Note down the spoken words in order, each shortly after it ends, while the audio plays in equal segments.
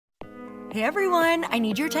Hey everyone, I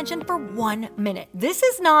need your attention for 1 minute. This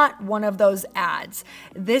is not one of those ads.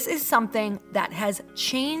 This is something that has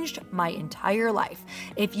changed my entire life.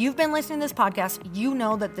 If you've been listening to this podcast, you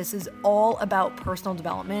know that this is all about personal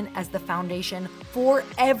development as the foundation for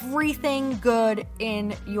everything good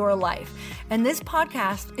in your life. And this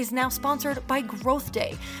podcast is now sponsored by Growth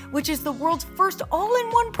Day, which is the world's first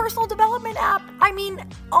all-in-one personal development app. I mean,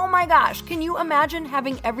 oh my gosh, can you imagine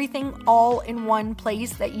having everything all in one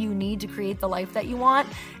place that you need to create the life that you want?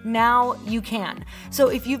 Now you can. So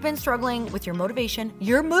if you've been struggling with your motivation,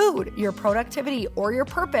 your mood, your productivity, or your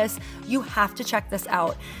purpose, you have to check this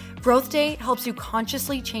out. Growth Day helps you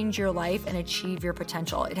consciously change your life and achieve your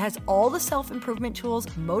potential. It has all the self-improvement tools,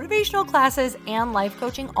 motivational classes, and life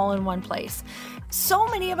coaching all in one place. So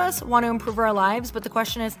many of us want to improve our lives, but the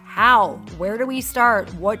question is how? Where do we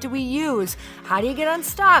start? What do we use? How do you get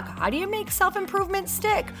unstuck? How do you make self-improvement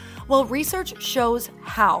stick? Well, research shows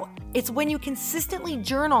how. It's when you consistently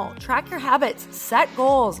journal, track your habits, set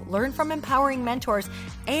goals, learn from empowering mentors,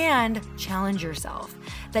 and challenge yourself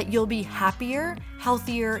that you'll be happier,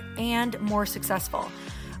 healthier, and more successful.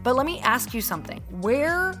 But let me ask you something.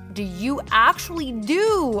 Where do you actually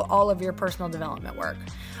do all of your personal development work?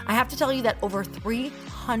 I have to tell you that over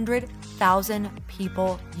 300,000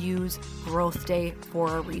 people use Growth Day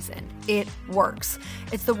for a reason. It works.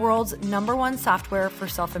 It's the world's #1 software for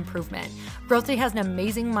self-improvement. Growth Day has an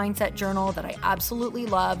amazing mindset journal that I absolutely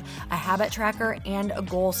love, a habit tracker, and a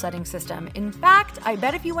goal-setting system. In fact, I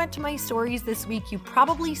bet if you went to my stories this week, you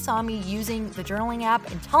probably saw me using the journaling app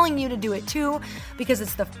and telling you to do it too, because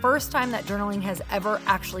it's the first time that journaling has ever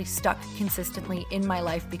actually stuck consistently in my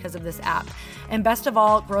life because of this app. And best of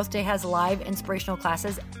all, Growth Day has live inspirational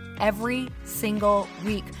classes every single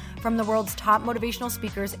week from the world's top motivational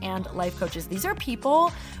speakers and life coaches. These are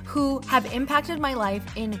people who have impacted my life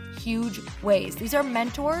in huge ways. These are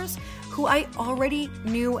mentors who I already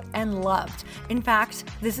knew and loved. In fact,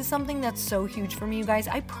 this is something that's so huge for me, you guys.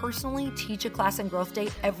 I personally teach a class in Growth Day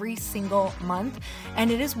every single month,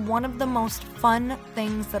 and it is one of the most fun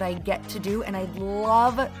things that I get to do, and I'd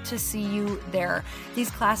love to see you there.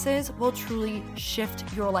 These classes will truly shift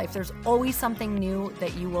your life. There's always something new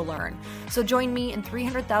that you will learn. So join me and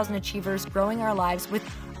 300,000 achievers growing our lives with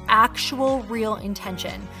actual real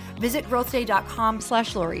intention. Visit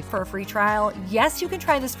growthday.com/Lori for a free trial. Yes, you can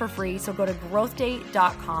try this for free. So go to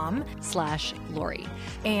growthday.com/Lori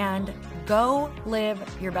and go live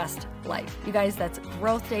your best life. You guys, that's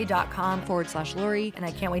growthday.com/Lori. And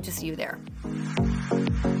I can't wait to see you there.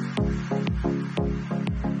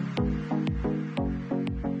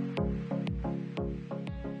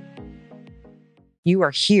 You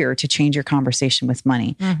are here to change your conversation with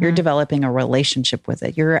money. Mm-hmm. You're developing a relationship with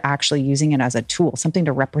it. You're actually using it as a tool, something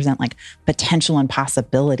to represent like potential and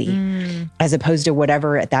possibility, as opposed to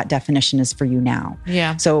whatever that definition is for you now.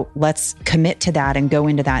 Yeah. So let's commit to that and go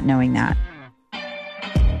into that knowing that.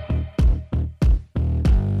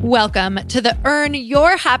 Welcome to the Earn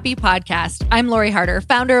Your Happy podcast. I'm Lori Harder,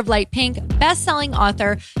 founder of Light Pink, best-selling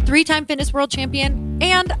author, 3-time fitness world champion,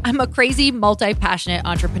 and I'm a crazy, multi-passionate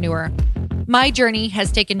entrepreneur. My journey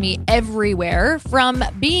has taken me everywhere, from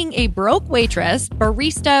being a broke waitress,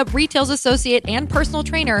 barista, retail associate, and personal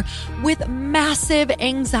trainer with massive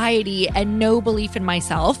anxiety and no belief in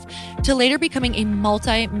myself, to later becoming a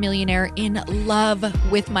multi-millionaire in love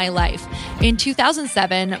with my life. In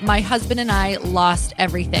 2007, my husband and I lost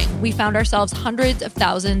everything. We found ourselves hundreds of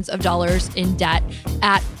thousands of dollars in debt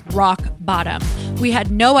at rock bottom. We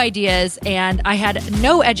had no ideas, and I had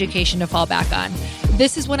no education to fall back on.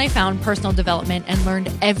 This is when I found personal development and learned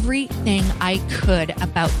everything I could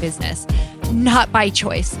about business. Not by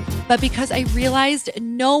choice, but because I realized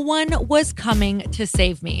no one was coming to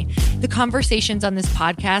save me. The conversations on this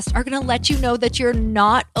podcast are going to let you know that you're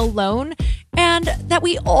not alone and that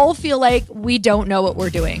we all feel like we don't know what we're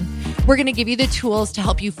doing. We're going to give you the tools to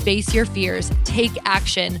help you face your fears, take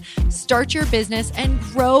action, start your business, and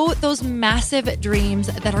grow those massive dreams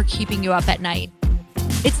that are keeping you up at night.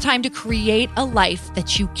 It's time to create a life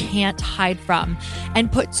that you can't hide from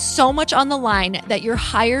and put so much on the line that your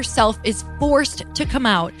higher self is forced to come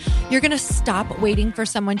out. You're going to stop waiting for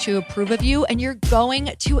someone to approve of you, and you're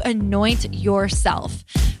going to anoint yourself.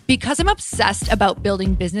 Because I'm obsessed about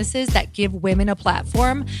building businesses that give women a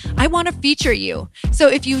platform, I want to feature you. So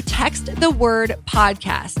if you text the word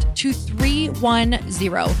podcast to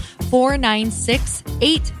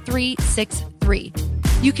 310-496-8363,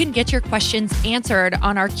 you can get your questions answered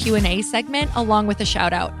on our Q&A segment along with a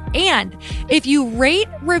shout out. And if you rate,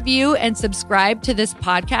 review, and subscribe to this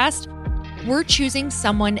podcast, we're choosing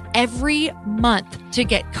someone every month to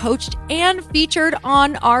get coached and featured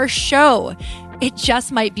on our show. it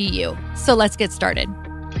just might be you. So let's get started.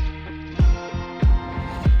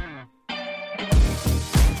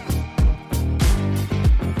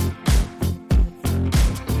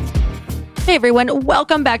 Hey everyone,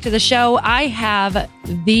 welcome back to the show. I have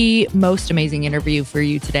the most amazing interview for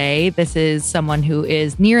you today. This is someone who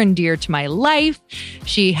is near and dear to my life.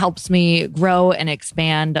 She helps me grow and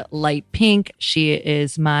expand Light Pink. She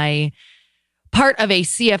is my part of a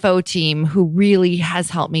CFO team who really has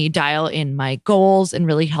helped me dial in my goals and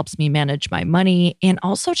really helps me manage my money and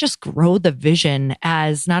also just grow the vision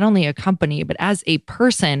as not only a company, but as a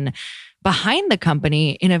person behind the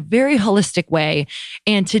company in a very holistic way.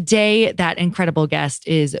 And today, that incredible guest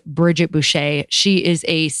is Bridget Boucher. She is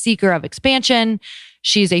a seeker of expansion.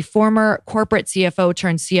 She's a former corporate CFO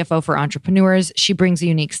turned CFO for entrepreneurs. She brings a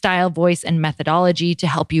unique style, voice, and methodology to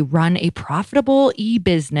help you run a profitable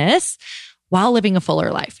e-business while living a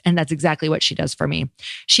fuller life. And that's exactly what she does for me.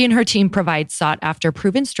 She and her team provide sought after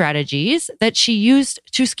proven strategies that she used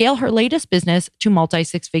to scale her latest business to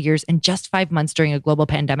multi-six figures in just 5 months during a global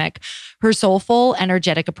pandemic. Her soulful,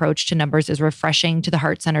 energetic approach to numbers is refreshing to the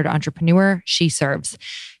heart-centered entrepreneur she serves.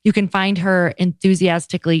 You can find her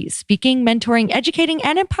enthusiastically speaking, mentoring, educating,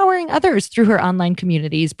 and empowering others through her online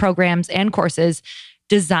communities, programs, and courses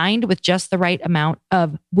designed with just the right amount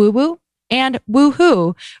of woo-woo and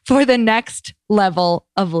woohoo for the next level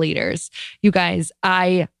of leaders. You guys,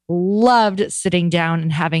 I loved sitting down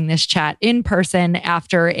and having this chat in person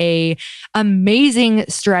after a amazing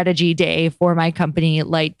strategy day for my company,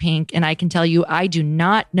 Light Pink. And I can tell you, I do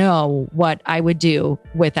not know what I would do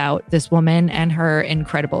without this woman and her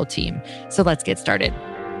incredible team. So let's get started.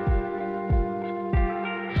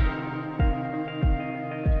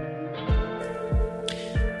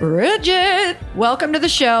 Bridget, welcome to the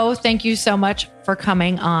show. Thank you so much for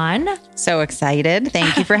coming on. So excited.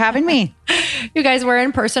 Thank you for having me. You guys, we're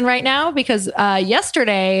in person right now because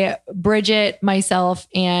yesterday, Bridget, myself,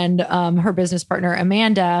 and her business partner,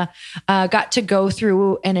 Amanda, got to go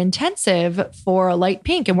through an intensive for Light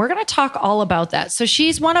Pink. And we're going to talk all about that. So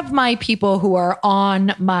she's one of my people who are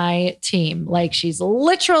on my team. Like she's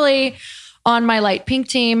literally on my Light Pink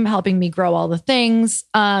team, helping me grow all the things.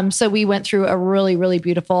 So we went through a really, really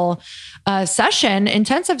beautiful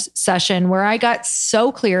intensive session where I got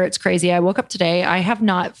so clear. It's crazy. I woke up today. I have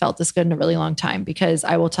not felt this good in a really long time because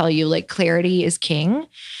I will tell you, like, clarity is king.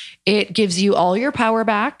 It gives you all your power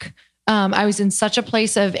back. I was in such a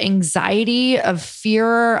place of anxiety, of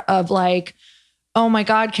fear, of like, oh my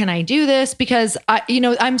God, can I do this? Because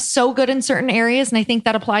I'm so good in certain areas. And I think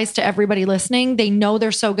that applies to everybody listening. They know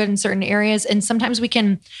they're so good in certain areas. And sometimes we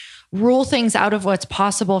can rule things out of what's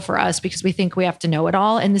possible for us because we think we have to know it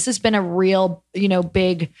all. And this has been a real,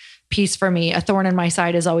 big piece for me. A thorn in my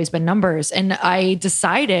side has always been numbers. And I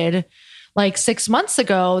decided like 6 months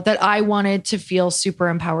ago that I wanted to feel super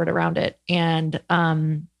empowered around it. And,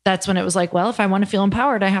 that's when it was like, well, if I want to feel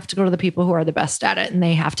empowered, I have to go to the people who are the best at it and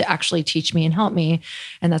they have to actually teach me and help me.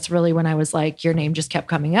 And that's really when I was like, your name just kept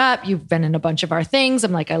coming up. You've been in a bunch of our things.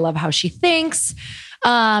 I'm like, I love how she thinks.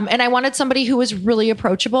 And I wanted somebody who was really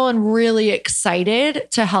approachable and really excited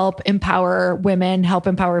to help empower women, help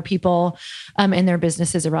empower people in their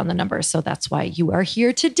businesses around the numbers. So that's why you are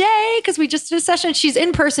here today, because we just did a session. She's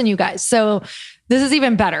in person, you guys. So this is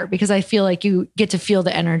even better because I feel like you get to feel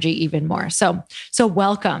the energy even more. So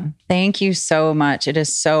welcome. Thank you so much. It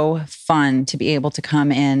is so fun to be able to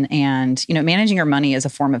come in and, managing your money is a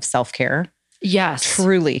form of self-care. Yes.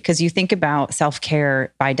 Truly. Because you think about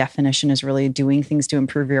self-care by definition is really doing things to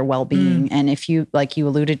improve your well-being. And if you, like you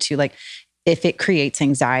alluded to, like if it creates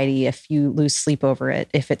anxiety, if you lose sleep over it,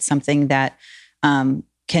 if it's something that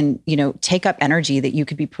can, take up energy that you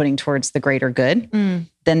could be putting towards the greater good,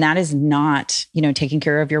 then that is not, taking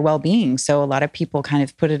care of your well-being. So a lot of people kind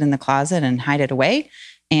of put it in the closet and hide it away.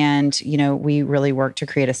 And, we really work to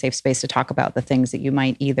create a safe space to talk about the things that you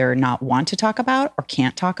might either not want to talk about or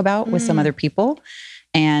can't talk about with some other people.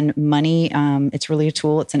 And money, it's really a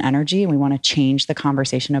tool. It's an energy. And we want to change the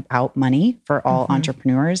conversation about money for all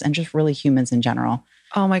entrepreneurs and just really humans in general.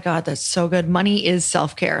 Oh my God, that's so good. Money is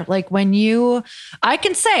self-care. Like I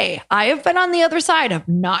can say I have been on the other side of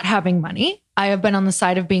not having money. I have been on the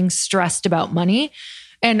side of being stressed about money.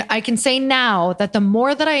 And I can say now that the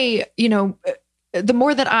more that I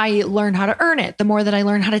learn how to earn it, the more that I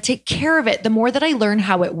learn how to take care of it, the more that I learn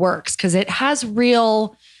how it works, because it has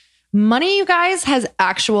real money, you guys, has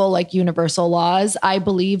actual like universal laws. I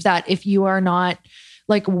believe that if you are not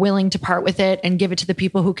like willing to part with it and give it to the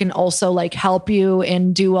people who can also like help you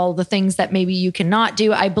and do all the things that maybe you cannot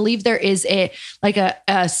do, I believe there is a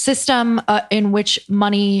system in which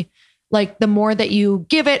money like the more that you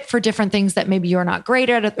give it for different things that maybe you're not great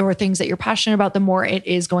at or things that you're passionate about, the more it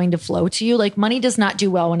is going to flow to you. Like money does not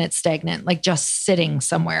do well when it's stagnant, like just sitting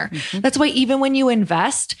somewhere. Mm-hmm. That's why even when you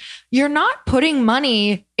invest, you're not putting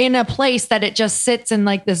money in a place that it just sits in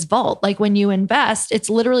like this vault. Like when you invest, it's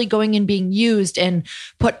literally going and being used and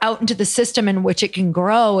put out into the system in which it can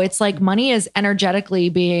grow. It's like money is energetically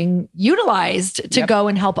being utilized to go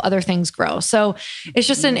and help other things grow. So it's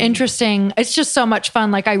just an interesting, it's just so much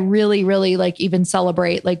fun. Like I really like even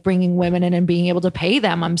celebrate like bringing women in and being able to pay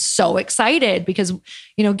them. I'm so excited because,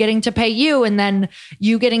 you know, getting to pay you and then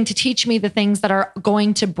you getting to teach me the things that are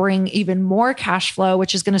going to bring even more cash flow,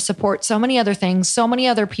 which is going to support so many other things, so many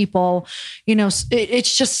other people. You know,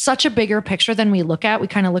 it's just such a bigger picture than we look at. We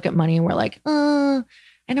kind of look at money and we're like,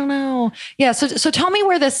 I don't know. Yeah. So tell me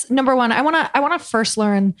where this, number one, I want to first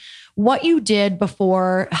learn what you did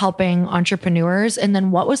before helping entrepreneurs. And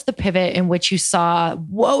then what was the pivot in which you saw,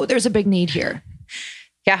 whoa, there's a big need here?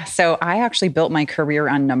 Yeah. So I actually built my career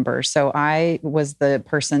on numbers. So I was the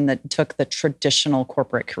person that took the traditional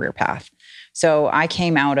corporate career path. So I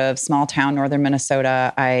came out of small town, northern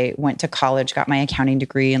Minnesota. I went to college, got my accounting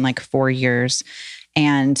degree in like 4 years,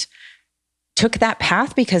 and took that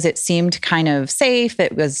path because it seemed kind of safe.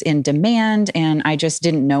 It was in demand. And I just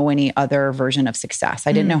didn't know any other version of success.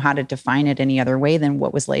 I didn't know how to define it any other way than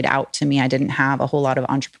what was laid out to me. I didn't have a whole lot of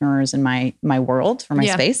entrepreneurs in my world or my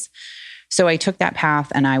space. So I took that path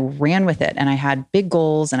and I ran with it, and I had big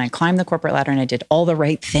goals, and I climbed the corporate ladder, and I did all the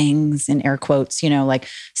right things in air quotes, you know, like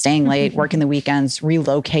staying late, working the weekends,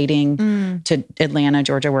 relocating to Atlanta,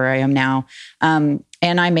 Georgia, where I am now. And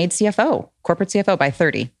I made corporate CFO by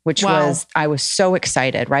 30, which I was so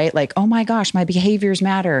excited, right? Like, oh my gosh, my behaviors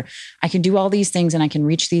matter. I can do all these things and I can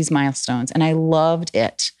reach these milestones. And I loved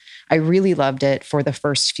it. I really loved it for the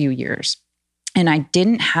first few years. And I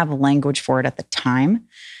didn't have language for it at the time.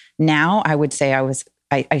 Now I would say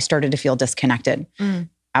I started to feel disconnected,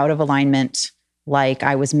 out of alignment, like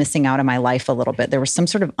I was missing out on my life a little bit. There was some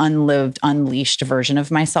sort of unlived, unleashed version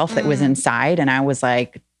of myself that was inside. And I was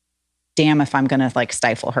like, damn, if I'm going to like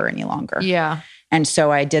stifle her any longer. Yeah. And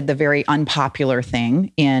so I did the very unpopular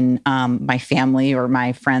thing in my family or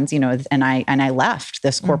my friends, you know, and I left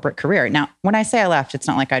this corporate career. Now, when I say I left, it's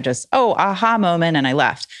not like I just, aha moment and I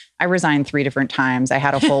left. I resigned 3 different times. I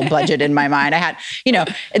had a full budget in my mind. I had, you know,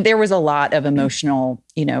 there was a lot of emotional,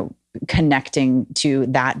 you know, connecting to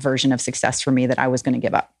that version of success for me that I was going to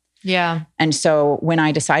give up. Yeah. And so when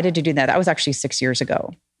I decided to do that was actually 6 years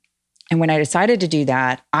ago. And when I decided to do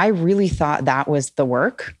that, I really thought that was the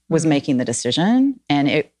work, was making the decision. And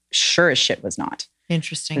it sure as shit was not.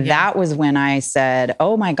 Interesting. That was when I said,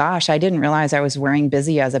 oh my gosh, I didn't realize I was wearing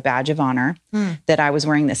busy as a badge of honor, that I was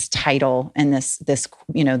wearing this title and this,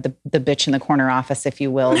 you know, the bitch in the corner office, if you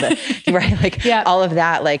will, right? Like all of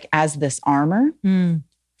that, like as this armor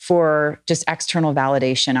for just external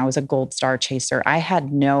validation. I was a gold star chaser. I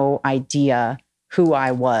had no idea who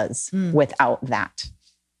I was without that.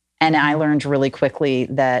 And I learned really quickly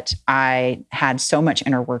that I had so much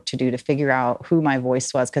inner work to do to figure out who my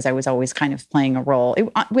voice was, because I was always kind of playing a role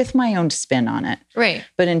with my own spin on it. Right.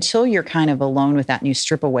 But until you're kind of alone with that and you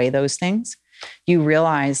strip away those things, you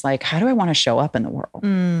realize like, how do I want to show up in the world?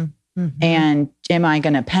 And am I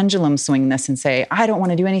going to pendulum swing this and say, I don't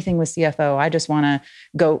want to do anything with CFO. I just want to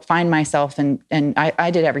go find myself. And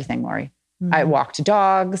I did everything, Lori. I walked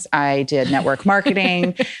dogs. I did network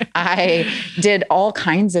marketing. I did all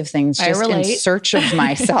kinds of things just in search of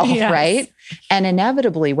myself, right? And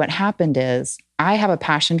inevitably what happened is I have a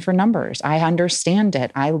passion for numbers. I understand it.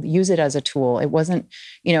 I use it as a tool. It wasn't,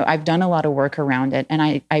 you know, I've done a lot of work around it. And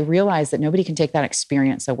I realized that nobody can take that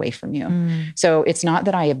experience away from you. So it's not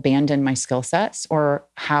that I abandoned my skill sets or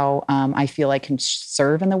how I feel I can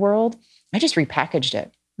serve in the world. I just repackaged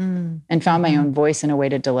it and found my own voice and a way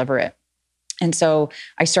to deliver it. And so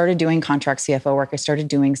I started doing contract CFO work. I started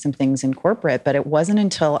doing some things in corporate, but it wasn't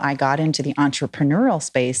until I got into the entrepreneurial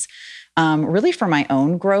space, really for my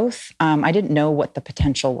own growth. I didn't know what the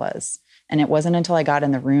potential was. And it wasn't until I got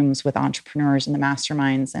in the rooms with entrepreneurs and the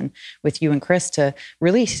masterminds and with you and Chris to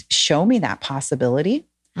really show me that possibility.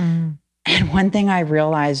 And one thing I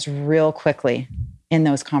realized real quickly in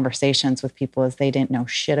those conversations with people is they didn't know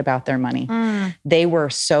shit about their money. They were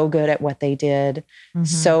so good at what they did,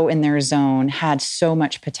 so in their zone, had so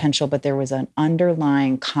much potential, but there was an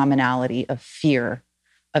underlying commonality of fear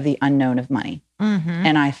of the unknown of money.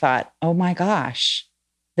 And I thought, oh my gosh,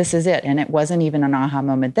 this is it. And it wasn't even an aha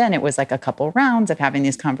moment then. It was like a couple rounds of having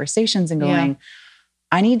these conversations and going,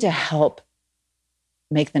 I need to help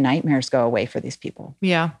make the nightmares go away for these people.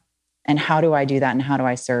 Yeah. And how do I do that? And how do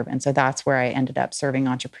I serve? And so that's where I ended up serving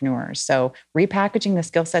entrepreneurs. So repackaging the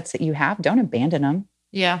skill sets that you have, don't abandon them.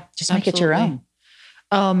 Yeah. Just make it your own.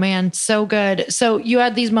 Oh man, so good. So you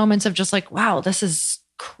had these moments of just like, wow, this is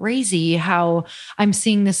crazy how I'm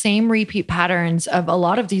seeing the same repeat patterns of a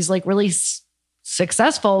lot of these like really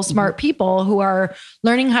successful, smart people who are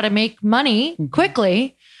learning how to make money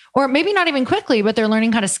quickly, or maybe not even quickly, but they're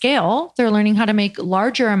learning how to scale. They're learning how to make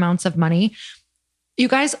larger amounts of money. You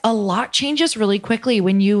guys, a lot changes really quickly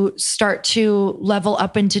when you start to level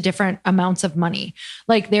up into different amounts of money.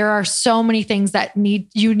 Like there are so many things that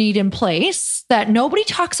you need in place that nobody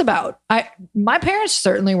talks about. My parents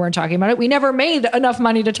certainly weren't talking about it. We never made enough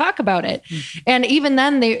money to talk about it. And even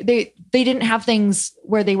then they didn't have things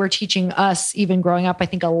where they were teaching us even growing up. I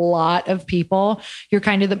think a lot of people, you're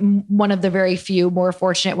kind of one of the very few more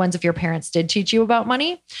fortunate ones if your parents did teach you about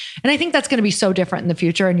money. And I think that's going to be so different in the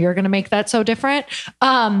future and you're going to make that so different.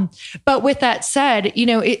 But with that said,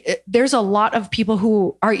 there's a lot of people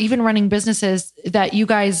who are even running businesses that you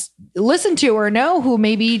guys listen to or know who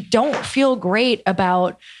maybe don't feel great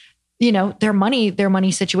about, their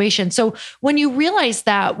money situation. So when you realized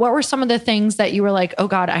that, what were some of the things that you were like, oh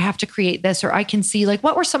God, I have to create this, or I can see like,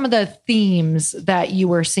 what were some of the themes that you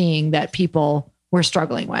were seeing that people were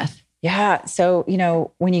struggling with? Yeah. So,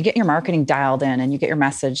 when you get your marketing dialed in and you get your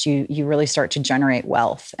message, you really start to generate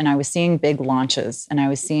wealth. And I was seeing big launches and I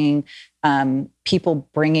was seeing people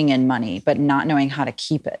bringing in money, but not knowing how to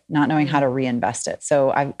keep it, not knowing how to reinvest it.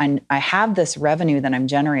 So I have this revenue that I'm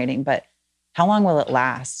generating, but how long will it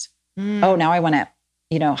last? Oh, now I want to,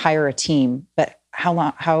 hire a team, but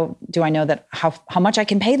how do I know that how much I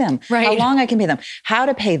can pay them, right? How long I can pay them, how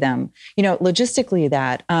to pay them, logistically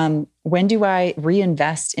that, when do I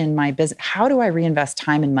reinvest in my business? How do I reinvest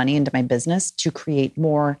time and money into my business to create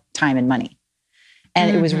more time and money?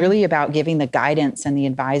 And it was really about giving the guidance and the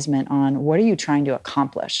advisement on what are you trying to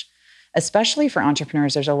accomplish? Especially for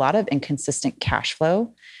entrepreneurs, there's a lot of inconsistent cash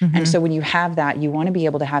flow. And so when you have that, you want to be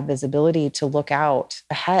able to have visibility to look out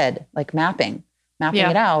ahead, like mapping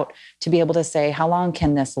it out to be able to say, how long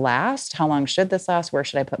can this last? How long should this last? Where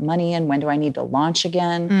should I put money in? When do I need to launch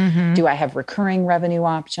again? Do I have recurring revenue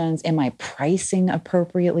options? Am I pricing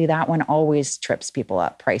appropriately? That one always trips people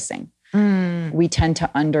up, pricing. We tend to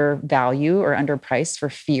undervalue or underprice for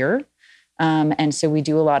fear. And so we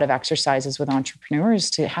do a lot of exercises with entrepreneurs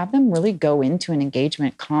to have them really go into an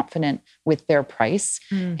engagement confident with their price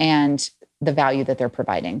and the value that they're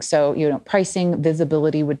providing. So, pricing,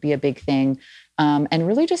 visibility would be a big thing. And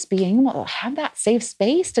really just being able to have that safe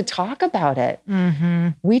space to talk about it.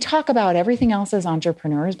 We talk about everything else as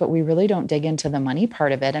entrepreneurs, but we really don't dig into the money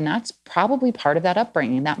part of it. And that's probably part of that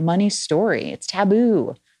upbringing, that money story. It's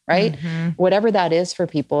taboo, right? Whatever that is for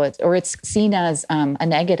people, it's seen as a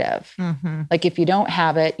negative. Like if you don't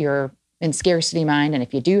have it, you're in scarcity mind. And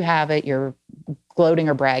if you do have it, you're gloating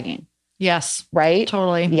or bragging. Yes. Right?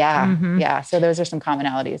 Totally. Yeah. Yeah. So those are some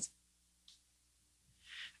commonalities.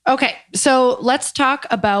 Okay. So let's talk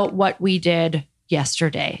about what we did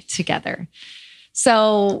yesterday together.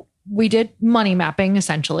 So we did money mapping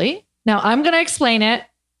essentially. Now I'm going to explain it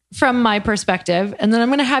from my perspective, and then I'm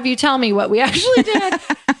going to have you tell me what we actually did.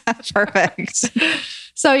 Perfect.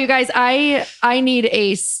 So you guys, I need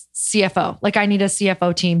a CFO. Like I need a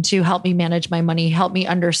CFO team to help me manage my money, help me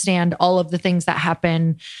understand all of the things that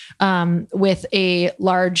happen with a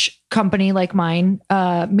large company like mine,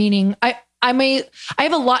 meaning I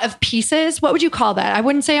have a lot of pieces. What would you call that? I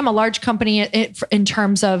wouldn't say I'm a large company in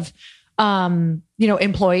terms of,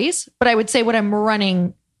 employees, but I would say what I'm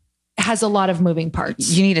running has a lot of moving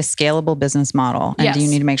parts. You need a scalable business model and you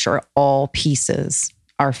need to make sure all pieces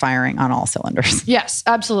are firing on all cylinders. Yes,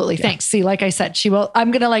 absolutely. Yeah. Thanks. See, like I said,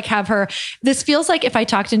 I'm going to have her. This feels like if I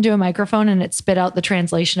talked into a microphone and it spit out the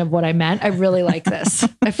translation of what I meant. I really like this.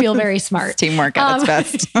 I feel very smart. It's teamwork at its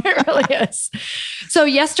best. It really is. So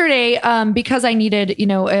yesterday, because I needed, a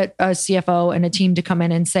CFO and a team to come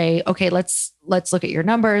in and say, okay, let's look at your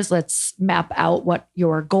numbers. Let's map out what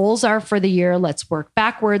your goals are for the year. Let's work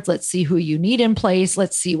backwards. Let's see who you need in place.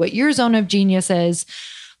 Let's see what your zone of genius is.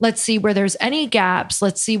 Let's see where there's any gaps.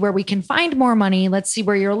 Let's see where we can find more money. Let's see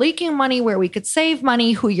where you're leaking money, where we could save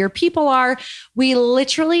money, who your people are. We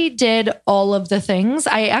literally did all of the things.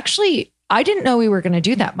 I didn't know we were going to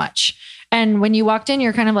do that much. And when you walked in,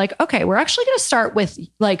 you're kind of like, okay, we're actually going to start with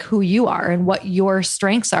like who you are and what your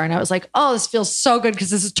strengths are. And I was like, oh, this feels so good because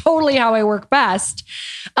this is totally how I work best.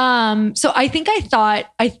 So I think I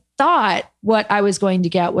thought what I was going to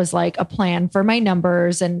get was like a plan for my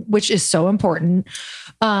numbers, and which is so important,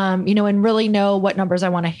 and really know what numbers I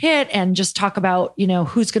want to hit and just talk about,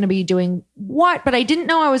 who's going to be doing what. But I didn't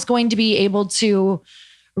know I was going to be able to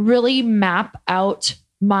really map out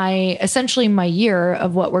essentially my year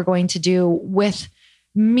of what we're going to do, with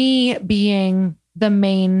me being the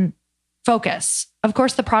main focus. Of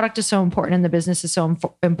course, the product is so important and the business is so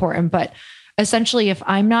important, but essentially, if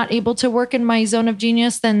I'm not able to work in my zone of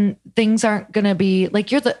genius, then things aren't going to be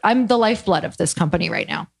like, I'm the lifeblood of this company right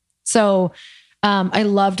now. So I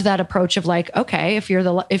loved that approach of like, okay, if you're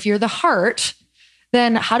the heart,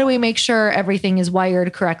 then how do we make sure everything is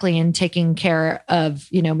wired correctly and taking care of,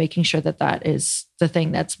 making sure that is the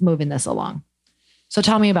thing that's moving this along. So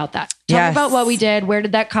tell me about that. Tell me about what we did. Where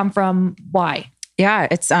did that come from? Why? Yeah,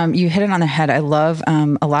 it's you hit it on the head. I love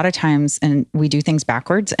a lot of times, and we do things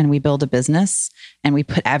backwards, and we build a business and we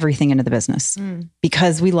put everything into the business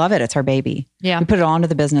because we love it. It's our baby. Yeah, we put it all into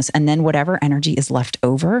the business, and then whatever energy is left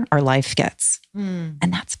over, our life gets, and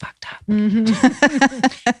that's fucked up.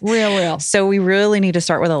 Mm-hmm. real. So we really need to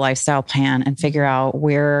start with a lifestyle plan and figure out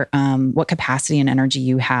where, what capacity and energy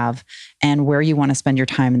you have, and where you want to spend your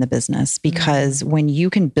time in the business. Because when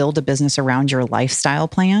you can build a business around your lifestyle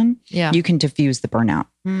plan, you can diffuse the burnout.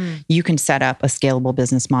 You can set up a scalable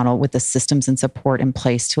business model with the systems and support in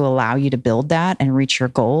place to allow you to build that and reach your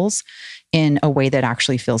goals in a way that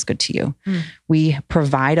actually feels good to you. We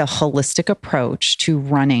provide a holistic approach to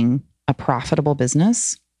running a profitable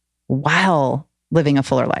business while living a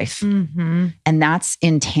fuller life. Mm-hmm. And that's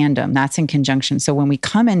in tandem, that's in conjunction. So when we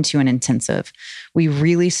come into an intensive, we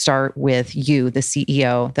really start with you, the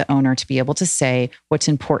CEO, the owner, to be able to say what's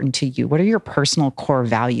important to you. What are your personal core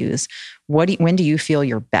values? When do you feel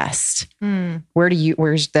your best?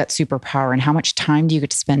 Where's that superpower, and how much time do you get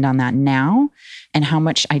to spend on that now? And how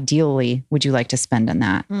much ideally would you like to spend on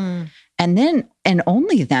that? And then, and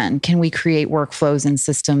only then, can we create workflows and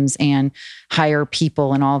systems and hire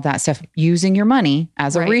people and all of that stuff using your money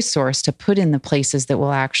as a resource to put in the places that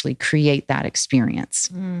will actually create that experience.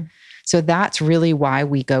 So that's really why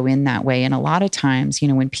we go in that way. And a lot of times,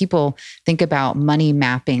 when people think about money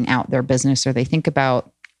mapping out their business, or they think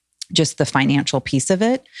about just the financial piece of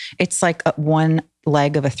it, it's like one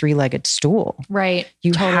leg of a three-legged stool. Right.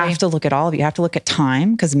 You have to look at all of it. You have to look at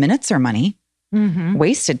time, because minutes are money.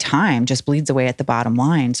 Wasted time just bleeds away at the bottom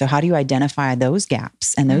line. So how do you identify those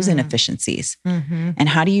gaps and those inefficiencies? And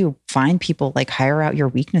how do you find people, like hire out your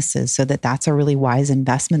weaknesses so that that's a really wise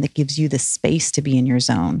investment that gives you the space to be in your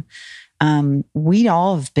zone? We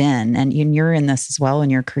all have been, and you're in this as well in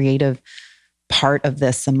your creative part of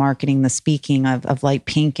this, the marketing, the speaking of Light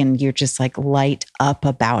Pink, and you're just like light up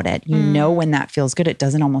about it. When that feels good, it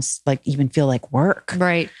doesn't almost like even feel like work.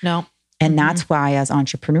 Right. No. And that's why as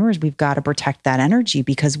entrepreneurs, we've got to protect that energy,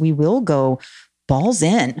 because we will go balls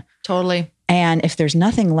in. Totally. And if there's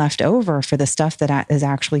nothing left over for the stuff that is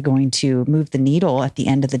actually going to move the needle at the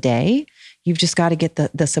end of the day, you've just got to get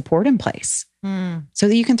the support in place so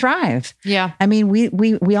that you can thrive. Yeah. I mean,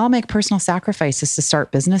 we all make personal sacrifices to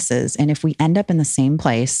start businesses. And if we end up in the same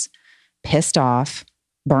place, pissed off,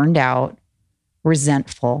 burned out,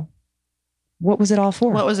 resentful, what was it all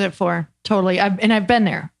for? What was it for? Totally. I've been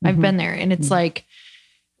there. I've been there. And it's like,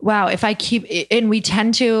 wow, if I keep, and we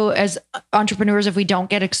tend to, as entrepreneurs, if we don't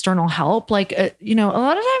get external help, like, a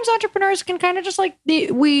lot of times entrepreneurs can kind of just like,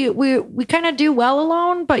 we kind of do well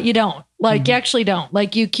alone, but you don't. Like, you actually don't.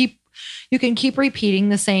 Like, you can keep repeating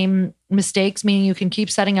the same mistakes, meaning you can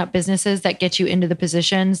keep setting up businesses that get you into the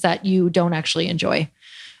positions that you don't actually enjoy,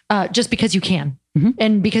 just because you can.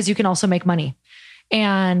 And because you can also make money.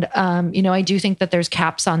 And, I do think that there's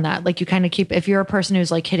caps on that. Like, you kind of keep, if you're a person who's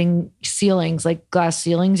like hitting ceilings, like glass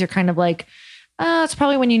ceilings, you're kind of like, it's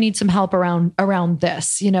probably when you need some help around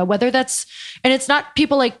this, whether that's, and it's not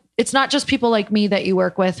just people like me that you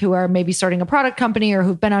work with who are maybe starting a product company or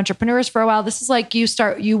who've been entrepreneurs for a while. This is like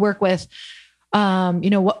you work with, tell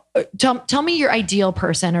me your ideal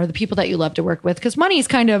person or the people that you love to work with, because money is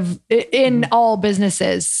kind of in all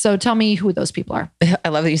businesses. So tell me who those people are. I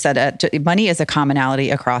love that you said money is a commonality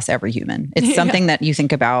across every human. It's something that you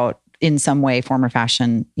think about in some way, form, or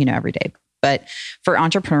fashion, every day. But for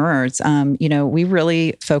entrepreneurs, we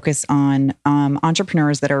really focus on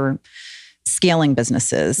entrepreneurs that are scaling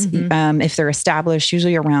businesses. If they're established,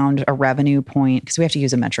 usually around a revenue point, because we have to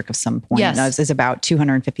use a metric of some point. This is about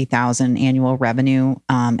 250,000 annual revenue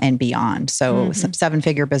and beyond. So some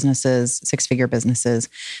 7-figure businesses, 6-figure businesses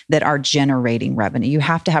that are generating revenue. You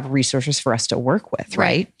have to have resources for us to work with,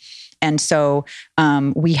 right? And so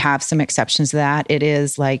we have some exceptions to that. It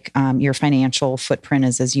is like your financial footprint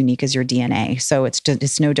is as unique as your DNA. So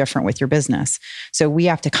it's no different with your business. So we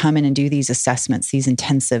have to come in and do these assessments, these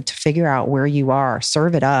intensive, to figure out where you are,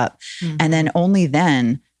 serve it up. And then only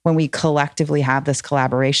then when we collectively have this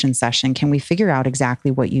collaboration session, can we figure out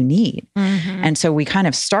exactly what you need? And so we kind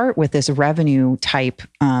of start with this revenue type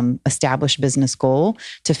established business goal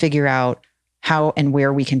to figure out how and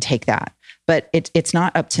where we can take that. But it's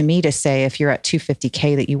not up to me to say, if you're at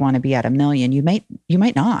 250K that you want to be at $1 million, you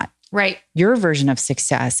might not. Right. Your version of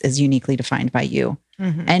success is uniquely defined by you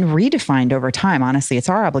and redefined over time. Honestly, it's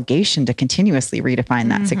our obligation to continuously redefine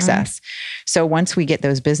that success. So once we get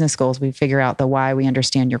those business goals, we figure out the why, we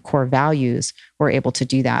understand your core values, we're able to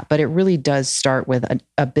do that. But it really does start with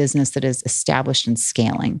a business that is established and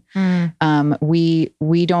scaling.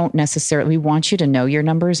 We don't necessarily, we want you to know your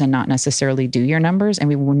numbers and not necessarily do your numbers. And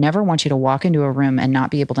we will never want you to walk into a room and not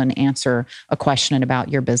be able to answer a question about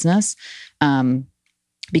your business.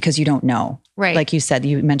 Because you don't know. Right. Like you said,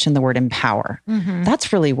 you mentioned the word empower.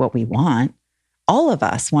 That's really what we want. All of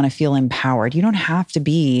us want to feel empowered. You don't have to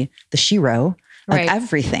be the shero of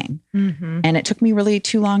everything. And it took me really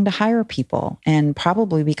too long to hire people. And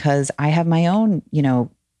probably because I have my own,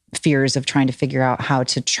 fears of trying to figure out how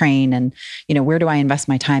to train and, where do I invest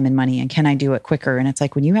my time and money and can I do it quicker? And it's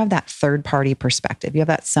like, when you have that third party perspective, you have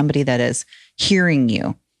that somebody that is hearing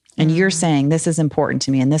you. And you're saying, this is important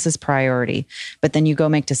to me and this is priority. But then you go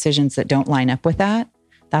make decisions that don't line up with that.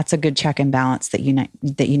 That's a good check and balance that you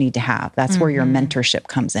need to have. That's where your mentorship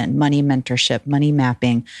comes in. Money mentorship, money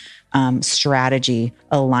mapping, strategy,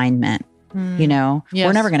 alignment. Yes.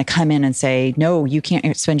 We're never going to come in and say, no, you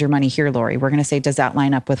can't spend your money here, Lori. We're going to say, does that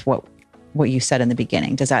line up with what you said in the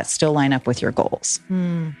beginning? Does that still line up with your goals?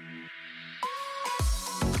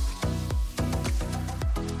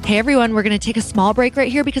 Hey everyone, we're going to take a small break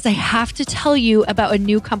right here because I have to tell you about a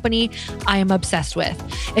new company I am obsessed with.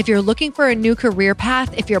 If you're looking for a new career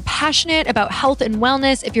path, if you're passionate about health and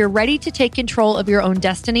wellness, if you're ready to take control of your own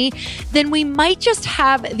destiny, then we might just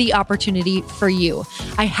have the opportunity for you.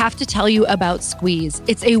 I have to tell you about Squeeze.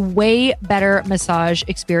 It's a way better massage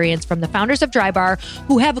experience from the founders of Drybar,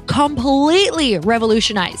 who have completely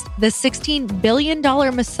revolutionized the $16 billion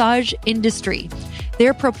massage industry.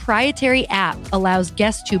 Their proprietary app allows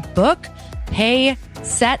guests to book, pay,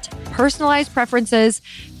 set personalized preferences,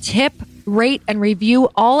 tip, rate, and review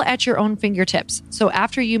all at your own fingertips. So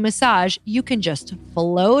after you massage, you can just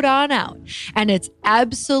float on out. And it's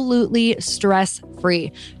absolutely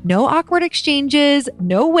stress-free. No awkward exchanges,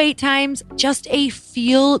 no wait times, just a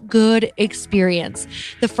feel-good experience.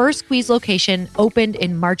 The first Squeeze location opened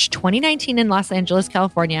in March 2019 in Los Angeles,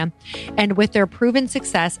 California. And with their proven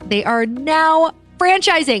success, they are now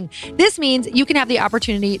franchising. This means you can have the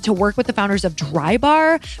opportunity to work with the founders of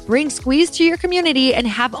Drybar, bring Squeeze to your community, and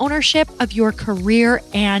have ownership of your career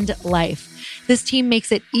and life. This team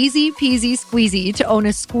makes it easy peasy squeezy to own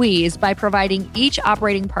a Squeeze by providing each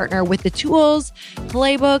operating partner with the tools,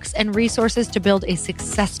 playbooks, and resources to build a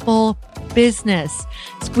successful business.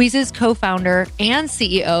 Squeeze's co-founder and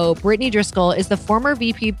CEO, Brittany Driscoll, is the former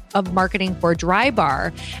VP of marketing for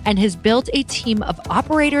Drybar and has built a team of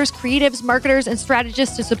operators, creatives, marketers, and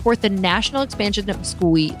strategists to support the national expansion of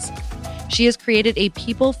Squeeze. She has created a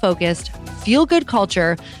people-focused, feel-good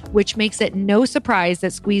culture, which makes it no surprise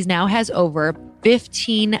that Squeeze now has over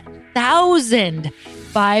 15,000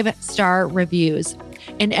 five-star reviews,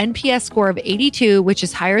 an NPS score of 82, which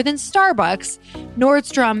is higher than Starbucks,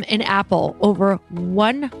 Nordstrom, and Apple, over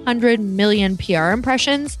 100 million PR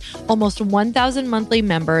impressions, almost 1,000 monthly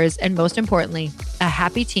members, and most importantly, a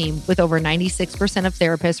happy team with over 96% of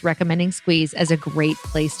therapists recommending Squeeze as a great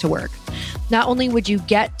place to work. Not only would you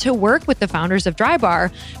get to work with the founders of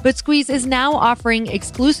Drybar, but Squeeze is now offering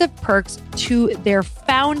exclusive perks to their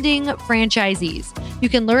founding franchisees. You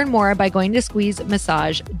can learn more by going to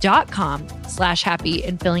squeezemassage.com/happy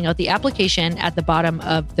and filling out the application at the bottom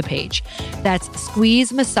of the page. That's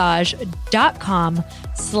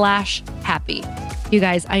squeezemassage.com/happy. You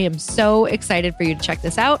guys, I am so excited for you to check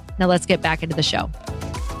this out. Now let's get back into the show.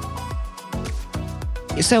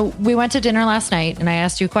 So we went to dinner last night and I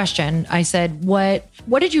asked you a question. I said, what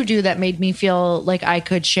did you do that made me feel like I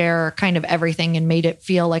could share kind of everything and made it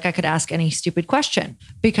feel like I could ask any stupid question?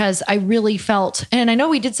 Because I really felt, and I know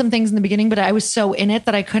we did some things in the beginning, but I was so in it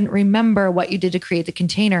that I couldn't remember what you did to create the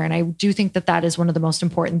container. And I do think that that is one of the most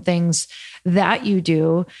important things that you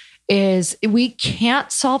do. Is we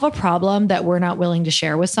can't solve a problem that we're not willing to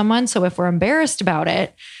share with someone. So if we're embarrassed about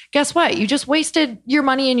it, guess what? You just wasted your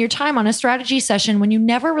money and your time on a strategy session when you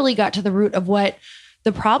never really got to the root of what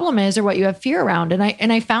the problem is or what you have fear around. And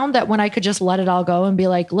I found that when I could just let it all go and be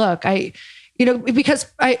like, look, because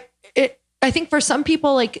I think for some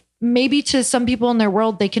people, like maybe to some people in their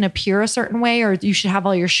world, they can appear a certain way or you should have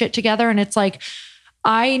all your shit together. And it's like,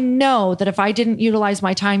 I know that if I didn't utilize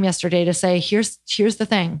my time yesterday to say, here's the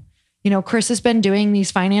thing. Chris has been doing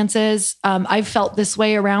these finances. I've felt this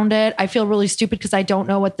way around it. I feel really stupid because I don't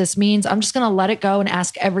know what this means. I'm just going to let it go and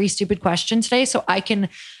ask every stupid question today so I can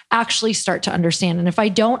actually start to understand. And if I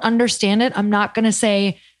don't understand it, I'm not going to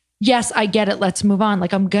say, yes, I get it. Let's move on.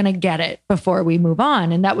 Like I'm going to get it before we move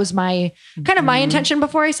on. And that was my kind of my intention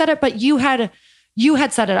before I said it, but you had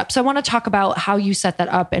set it up. So I want to talk about how you set that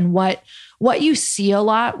up and what you see a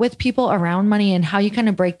lot with people around money and how you kind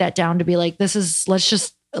of break that down to be like, let's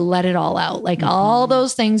just let it all out. Like all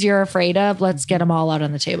those things you're afraid of, let's get them all out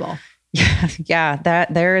on the table. Yeah.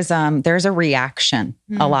 That there's a reaction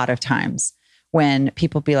a lot of times when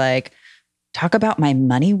people be like, talk about my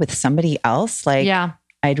money with somebody else. Like,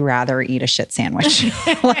 I'd rather eat a shit sandwich.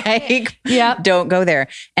 Don't go there.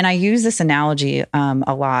 And I use this analogy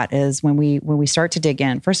a lot is when we start to dig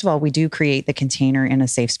in, first of all, we do create the container in a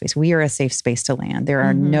safe space. We are a safe space to land. There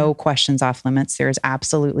are no questions off limits. There is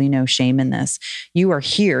absolutely no shame in this. You are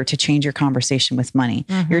here to change your conversation with money.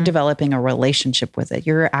 You're developing a relationship with it.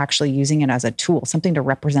 You're actually using it as a tool, something to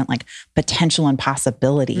represent like potential and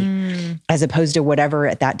possibility as opposed to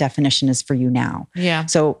whatever that definition is for you now. Yeah.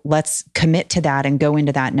 So let's commit to that and go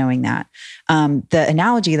into that knowing that. The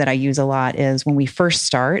analogy that I use a lot is when we first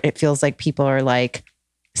start, it feels like people are like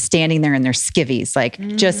standing there in their skivvies, like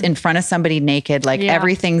just in front of somebody naked, like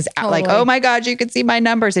everything's like, oh my God, you could see my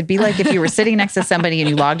numbers. It'd be like if you were sitting next to somebody and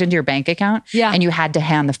you logged into your bank account and you had to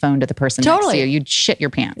hand the phone to the person next to you. You'd shit your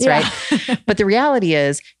pants, right? But the reality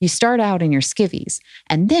is you start out in your skivvies.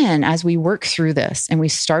 And then as we work through this and we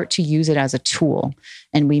start to use it as a tool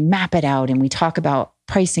and we map it out and we talk about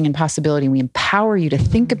pricing and possibility, and we empower you to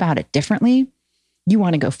think about it differently, you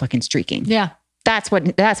want to go fucking streaking. Yeah. That's what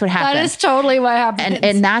happens. That is totally what happens.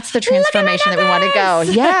 And that's the transformation that we want to go.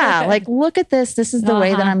 Yeah. Like, look at this. This is the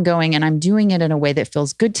way that I'm going, and I'm doing it in a way that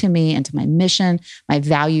feels good to me and to my mission, my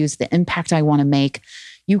values, the impact I want to make.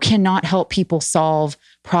 You cannot help people solve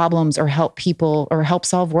problems or help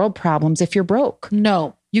solve world problems if you're broke.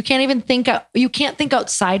 No, you can't even think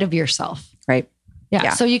outside of yourself. Right.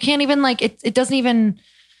 Yeah. So you can't even it doesn't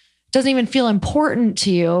even feel important to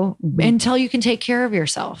you until you can take care of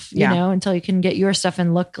yourself, you know, until you can get your stuff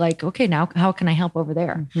and look like, okay, now how can I help over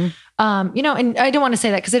there? And I don't want to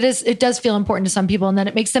say that because it does feel important to some people, and then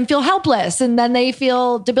it makes them feel helpless, and then they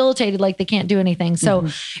feel debilitated, like they can't do anything. So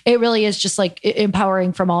it really is just like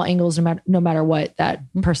empowering from all angles, no matter what that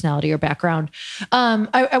personality or background.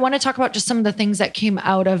 I want to talk about just some of the things that came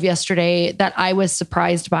out of yesterday that I was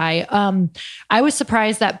surprised by. I was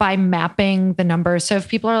surprised that by mapping the numbers. So if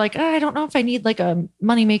people are like, I don't know if I need like a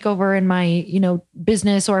money makeover in my,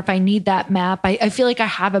 business, or if I need that map, I feel like I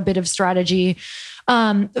have a bit of strategy.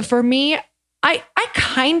 For me, I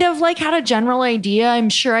kind of like had a general idea. I'm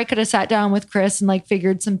sure I could have sat down with Chris and like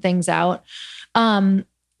figured some things out.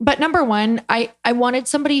 But number one, I wanted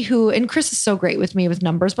somebody who, and Chris is so great with me with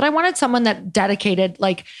numbers, but I wanted someone that dedicated,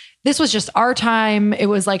 like, this was just our time. It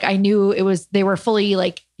was like, I knew they were fully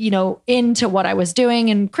like, into what I was doing,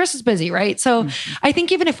 and Chris is busy. Right. So I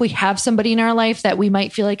think even if we have somebody in our life that we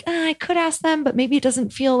might feel like, I could ask them, but maybe it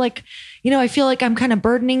doesn't feel like, I feel like I'm kind of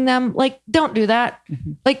burdening them. Like, don't do that.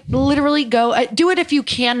 Like, literally go do it if you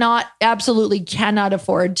absolutely cannot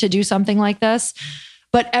afford to do something like this.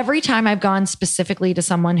 But every time I've gone specifically to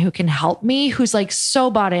someone who can help me, who's like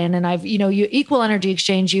so bought in, and I've, you equal energy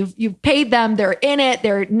exchange, you've paid them, they're in it.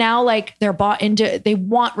 They're now like, they're bought into it. They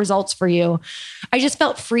want results for you. I just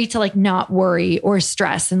felt free to like not worry or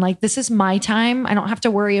stress. And like, this is my time. I don't have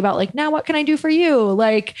to worry about like, now what can I do for you?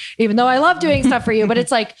 Like, even though I love doing stuff for you, but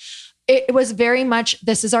it's like, it was very much,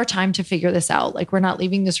 this is our time to figure this out. Like, we're not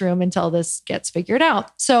leaving this room until this gets figured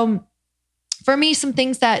out. So for me, some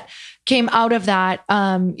things that came out of that,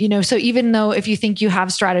 so even though if you think you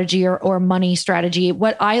have strategy or money strategy,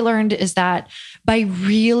 what I learned is that by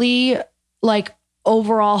really like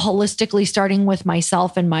overall holistically starting with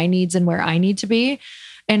myself and my needs and where I need to be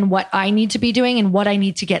and what I need to be doing and what I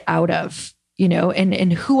need to get out of,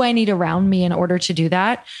 and who I need around me in order to do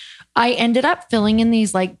that, I ended up filling in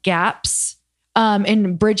these like gaps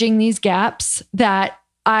and bridging these gaps that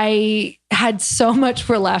I had so much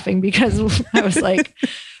for laughing because I was like,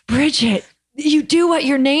 Bridget, you do what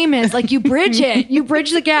your name is. Like, you bridge it. You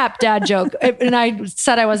bridge the gap, dad joke. And I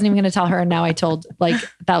said I wasn't even going to tell her. And now I told like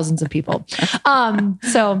thousands of people.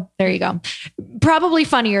 So there you go. Probably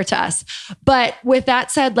funnier to us. But with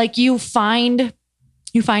that said, like, you find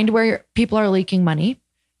where people are leaking money.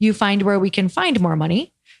 You find where we can find more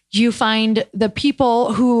money. You find the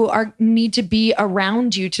people who need to be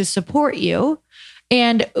around you to support you.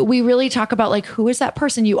 And we really talk about like, who is that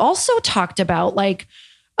person? You also talked about like,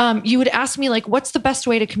 you would ask me like, what's the best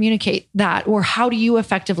way to communicate that? Or how do you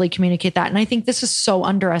effectively communicate that? And I think this is so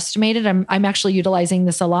underestimated. I'm actually utilizing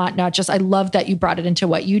this a lot. Not just, I love that you brought it into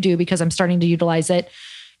what you do, because I'm starting to utilize it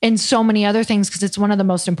in so many other things, because it's one of the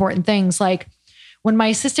most important things. Like when my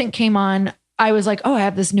assistant came on, I was like, oh, I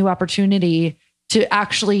have this new opportunity to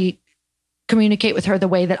actually communicate with her the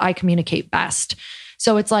way that I communicate best.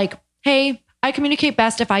 So it's like, hey, I communicate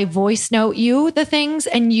best if I voice note you the things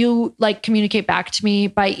and you like communicate back to me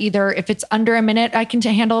by either, if it's under a minute, I can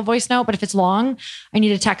handle a voice note, but if it's long, I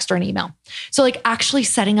need a text or an email. So like actually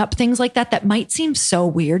setting up things like that might seem so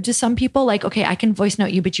weird to some people. Like, okay, I can voice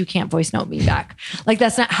note you, but you can't voice note me back. Like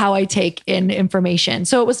that's not how I take in information.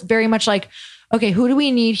 So it was very much like, okay, who do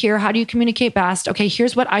we need here? How do you communicate best? Okay,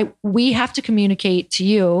 here's what we have to communicate to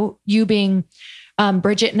you being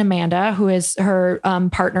Bridget and Amanda, who is her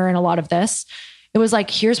partner in a lot of this. It was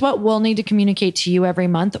like, here's what we'll need to communicate to you every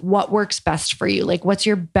month. What works best for you? Like, what's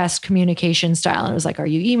your best communication style? And it was like, are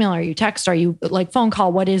you email? Are you text? Are you like phone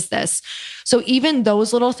call? What is this? So even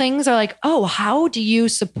those little things are like, oh, how do you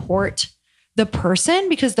support the person?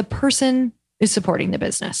 Because the person is supporting the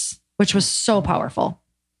business, which was so powerful.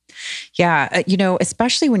 Yeah.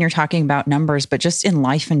 Especially when you're talking about numbers, but just in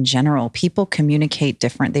life in general, people communicate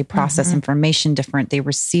different. They process information different. They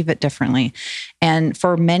receive it differently. And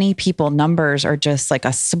for many people, numbers are just like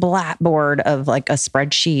a splat board of like a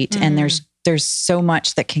spreadsheet. And there's so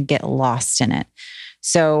much that can get lost in it.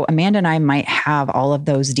 So Amanda and I might have all of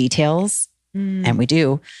those details, and we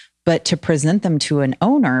do, but to present them to an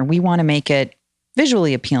owner, we want to make it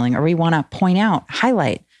visually appealing, or we want to point out,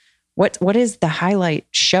 highlight. What is the highlight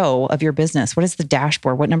show of your business? What is the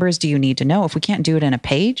dashboard? What numbers do you need to know? If we can't do it in a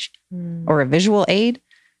page or a visual aid,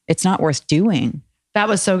 it's not worth doing. That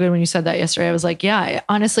was so good when you said that yesterday. I was like, yeah,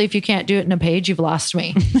 honestly, if you can't do it in a page, you've lost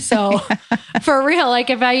me. So for real, like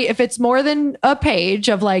if it's more than a page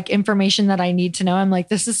of like information that I need to know, I'm like,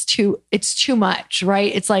 it's too much,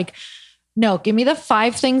 right? It's like, no, give me the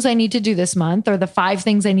 5 things I need to do this month, or the 5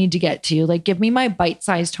 things I need to get to. Like, give me my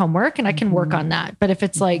bite-sized homework and I can work on that. But if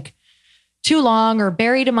it's like too long or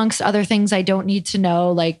buried amongst other things I don't need to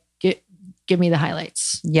know, like give me the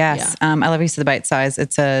highlights. Yes. Yeah. I love you said the bite size.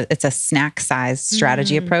 It's a snack size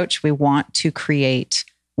strategy approach. We want to create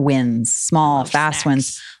wins, small, fast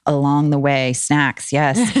wins along the way. Snacks.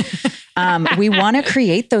 Yes. We want to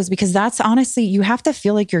create those because that's honestly, you have to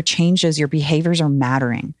feel like your changes, your behaviors are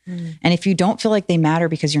mattering. And if you don't feel like they matter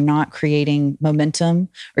because you're not creating momentum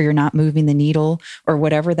or you're not moving the needle or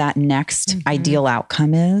whatever that next ideal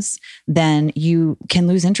outcome is, then you can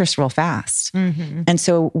lose interest real fast. And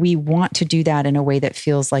so we want to do that in a way that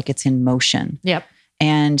feels like it's in motion. Yep.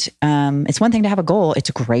 And it's one thing to have a goal.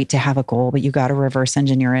 It's great to have a goal, but you got to reverse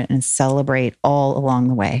engineer it and celebrate all along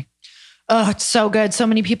the way. Oh, it's so good. So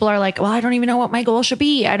many people are like, well, I don't even know what my goal should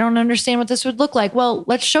be. I don't understand what this would look like. Well,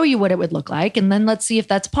 let's show you what it would look like. And then let's see if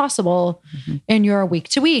that's possible in your week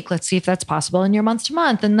to week. Let's see if that's possible in your month to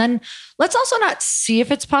month. And then let's also not see if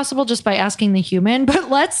it's possible just by asking the human, but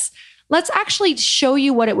let's actually show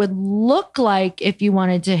you what it would look like if you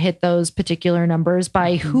wanted to hit those particular numbers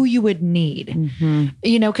by who you would need.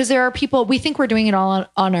 Because there are people, we think we're doing it all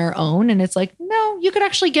on our own. And it's like, no, you could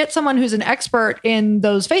actually get someone who's an expert in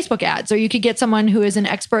those Facebook ads, or you could get someone who is an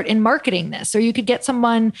expert in marketing this, or you could get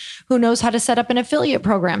someone who knows how to set up an affiliate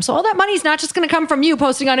program. So all that money is not just going to come from you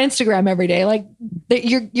posting on Instagram every day. Like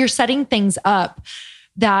you're setting things up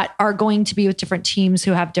that are going to be with different teams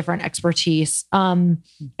who have different expertise. And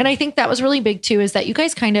I think that was really big too, is that you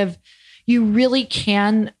guys you really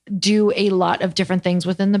can do a lot of different things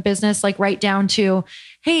within the business, like right down to,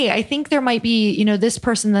 hey, I think there might be, this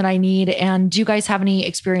person that I need. And do you guys have any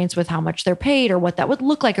experience with how much they're paid or what that would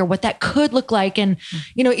look like or what that could look like? And,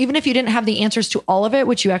 even if you didn't have the answers to all of it,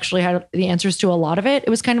 which you actually had the answers to a lot of it, it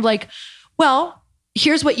was kind of like, well,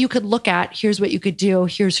 here's what you could look at. Here's what you could do.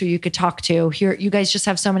 Here's who you could talk to. Here, you guys just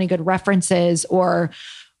have so many good references, or,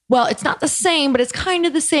 well, it's not the same, but it's kind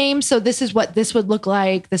of the same. So this is what this would look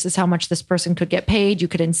like. This is how much this person could get paid. You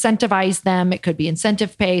could incentivize them. It could be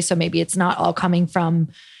incentive pay. So maybe it's not all coming from,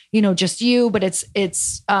 just you, but it's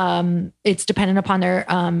dependent upon their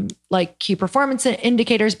like key performance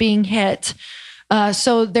indicators being hit.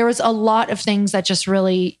 So there was a lot of things that just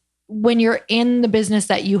really, when you're in the business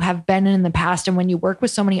that you have been in the past, and when you work with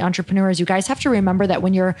so many entrepreneurs, you guys have to remember that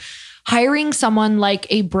when you're hiring someone like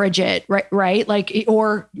a Bridget, right? Like,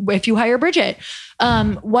 or if you hire Bridget,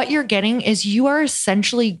 what you're getting is you are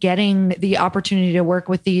essentially getting the opportunity to work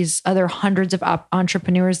with these other hundreds of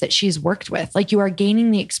entrepreneurs that she's worked with. Like, you are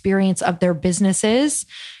gaining the experience of their businesses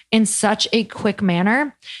in such a quick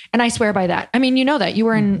manner. And I swear by that. I mean, that you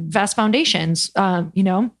were in Vast Foundations,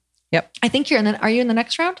 Yep. I think are you in the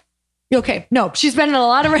next round? Okay. No, she's been in a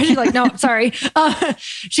lot of rounds. She's like, no, sorry.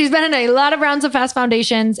 She's been in a lot of rounds of Fast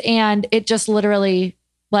Foundations, and it just literally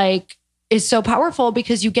like is so powerful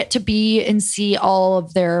because you get to be and see all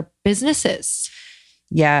of their businesses.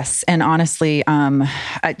 Yes. And honestly,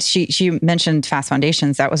 she mentioned Fast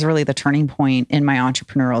Foundations. That was really the turning point in my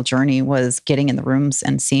entrepreneurial journey, was getting in the rooms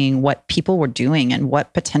and seeing what people were doing and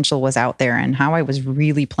what potential was out there and how I was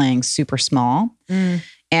really playing super small.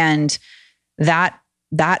 And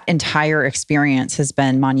that entire experience has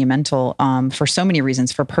been monumental for so many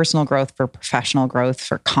reasons, for personal growth, for professional growth,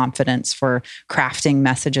 for confidence, for crafting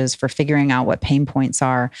messages, for figuring out what pain points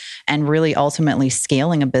are, and really ultimately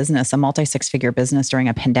scaling a business, a multi-six-figure business during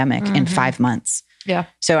a pandemic in 5 months. Yeah.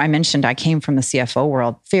 So I mentioned I came from the CFO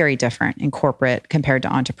world, very different in corporate compared to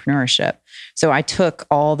entrepreneurship. So I took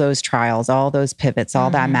all those trials, all those pivots, all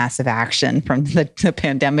that massive action from the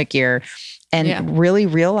pandemic year, and really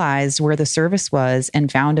realized where the service was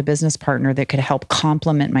and found a business partner that could help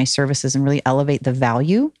complement my services and really elevate the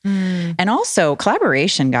value. And also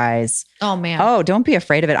collaboration, guys. Oh, man. Oh, don't be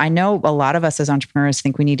afraid of it. I know a lot of us as entrepreneurs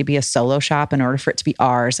think we need to be a solo shop in order for it to be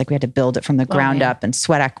ours. Like we had to build it from the ground up and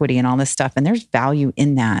sweat equity and all this stuff. And there's value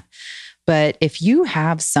in that. But if you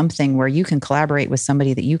have something where you can collaborate with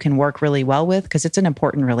somebody that you can work really well with, because it's an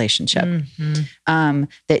important relationship,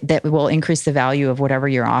 that will increase the value of whatever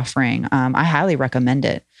you're offering, I highly recommend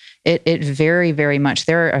it. It very, very much,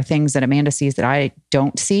 there are things that Amanda sees that I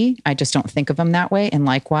don't see. I just don't think of them that way. And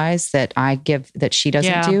likewise that I give that she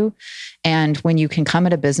doesn't do. And when you can come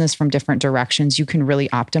at a business from different directions, you can really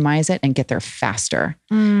optimize it and get there faster.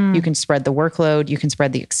 You can spread the workload. You can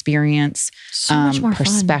spread the experience, so much more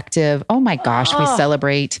perspective. Fun. Oh my gosh, we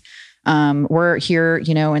celebrate. We're here,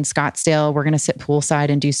 in Scottsdale. We're going to sit poolside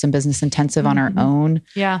and do some business intensive on our own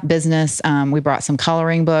business. We brought some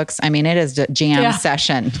coloring books. I mean, it is a jam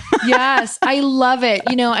session. Yes. I love it.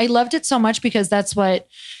 I loved it so much because that's what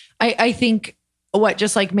I think what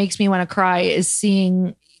just like makes me want to cry is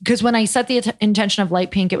seeing, because when I set the intention of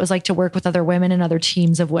Light Pink, it was like to work with other women and other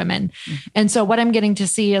teams of women. And so what I'm getting to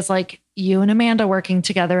see is like you and Amanda working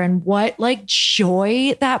together and what like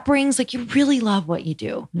joy that brings. Like you really love what you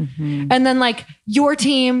do. And then like your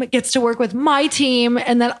team gets to work with my team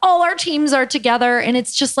and then all our teams are together. And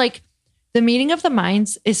it's just like the meeting of the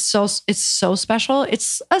minds is so special.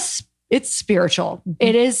 It's spiritual.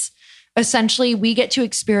 It is essentially, we get to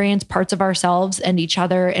experience parts of ourselves and each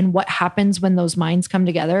other and what happens when those minds come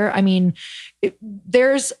together. I mean,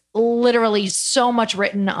 there's literally so much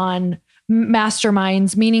written on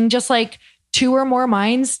masterminds, meaning just like 2 or more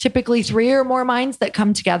minds, typically 3 or more minds that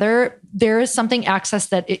come together. There is something accessed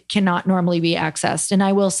that it cannot normally be accessed. And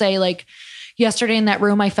I will say, like, yesterday in that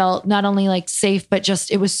room, I felt not only like safe, but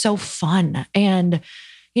just it was so fun. And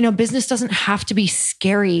business doesn't have to be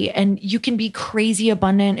scary, and you can be crazy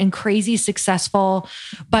abundant and crazy successful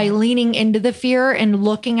by leaning into the fear and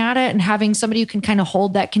looking at it and having somebody who can kind of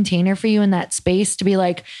hold that container for you in that space to be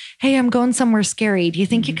like, hey, I'm going somewhere scary. Do you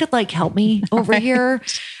think you could like help me over here?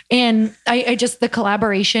 And I just, the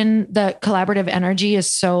collaboration, the collaborative energy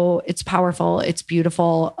is it's powerful. It's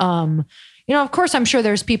beautiful. Of course, I'm sure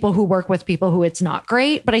there's people who work with people who it's not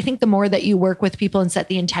great, but I think the more that you work with people and set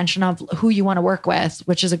the intention of who you want to work with,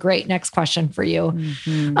 which is a great next question for you.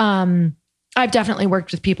 I've definitely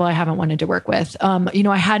worked with people I haven't wanted to work with.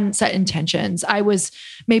 I hadn't set intentions. I was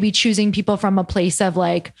maybe choosing people from a place of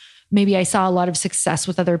like, maybe I saw a lot of success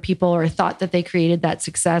with other people or thought that they created that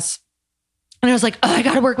success. And I was like, oh, I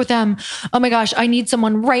got to work with them. Oh my gosh, I need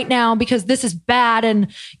someone right now because this is bad.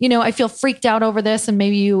 And, I feel freaked out over this. And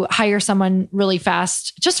maybe you hire someone really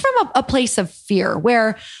fast, just from a place of fear,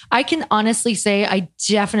 where I can honestly say I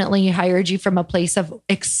definitely hired you from a place of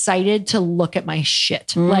excited to look at my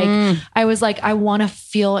shit. Like I was like, I want to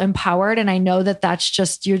feel empowered. And I know that that's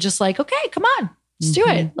just, you're just like, okay, come on. Let's do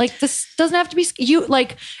it. Like, this doesn't have to be you.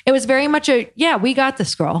 Like, it was very much we got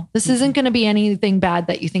this, girl. This isn't going to be anything bad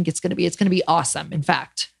that you think it's going to be. It's going to be awesome. In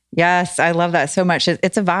fact. Yes. I love that so much.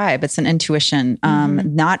 It's a vibe. It's an intuition.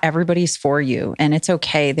 Not everybody's for you, and it's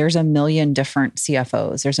okay. There's a million different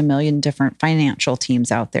CFOs. There's a million different financial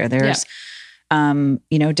teams out there. There's,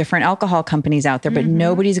 different alcohol companies out there, but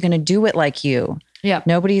nobody's going to do it like you. Yeah.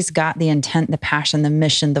 Nobody's got the intent, the passion, the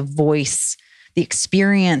mission, the voice, the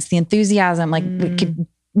experience, the enthusiasm, like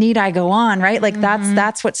need I go on, right? Like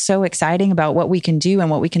that's what's so exciting about what we can do and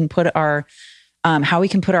what we can put our, how we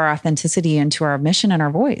can put our authenticity into our mission and our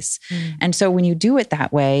voice. And so when you do it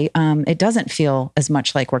that way, it doesn't feel as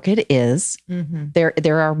much like work. It is.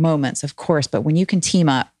 There are moments, of course, but when you can team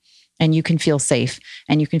up and you can feel safe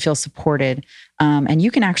and you can feel supported. And you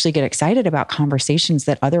can actually get excited about conversations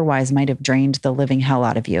that otherwise might have drained the living hell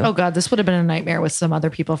out of you. Oh God, this would have been a nightmare with some other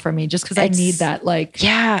people for me just because I need that. Like,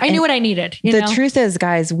 yeah, I knew what I needed. The truth is,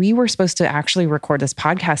 guys, we were supposed to actually record this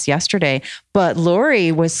podcast yesterday, but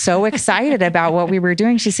Lori was so excited about what we were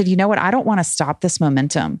doing. She said, you know what? I don't want to stop this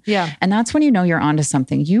momentum. Yeah. And that's when you know you're onto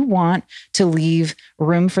something. You want to leave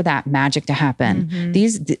room for that magic to happen.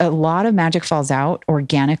 A lot of magic falls out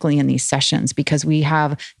organically in these sessions because we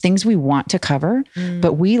have things we want to cover,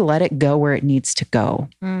 but we let it go where it needs to go.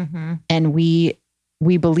 And we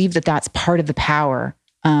believe that that's part of the power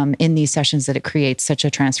in these sessions, that it creates such a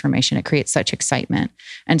transformation. It creates such excitement.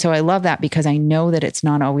 And so I love that because I know that it's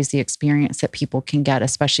not always the experience that people can get,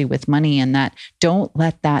 especially with money, and that don't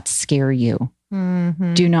let that scare you.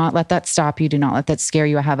 Do not let that stop you. Do not let that scare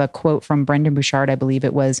you. I have a quote from Brendan Bouchard, I believe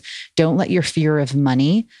it was, don't let your fear of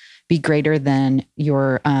money be greater than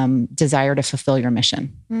your desire to fulfill your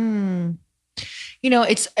mission. You know,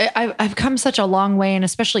 I've come such a long way, and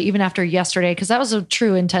especially even after yesterday, because that was a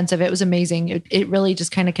true intensive. It was amazing. It really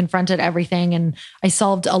just kind of confronted everything, and I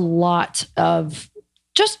solved a lot of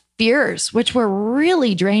just fears, which were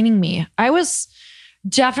really draining me. I was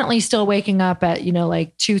definitely still waking up at,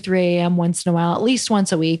 like 2, 3 a.m. once in a while, at least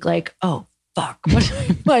once a week, like, oh, fuck,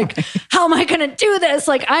 like, how am I going to do this?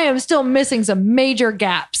 Like, I am still missing some major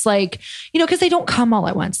gaps, like, because they don't come all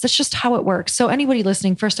at once. That's just how it works. So anybody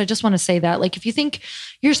listening, first, I just want to say that, like, if you think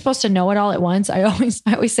you're supposed to know it all at once, I always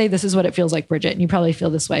say this is what it feels like, Bridget, and you probably feel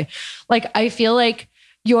this way. Like, I feel like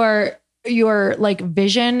your like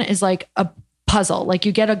vision is like a puzzle. Like,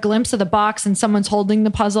 you get a glimpse of the box and someone's holding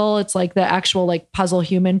the puzzle. It's like the actual like puzzle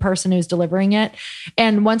human person who's delivering it.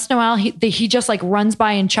 And once in a while, he just like runs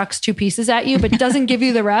by and chucks 2 pieces at you, but doesn't give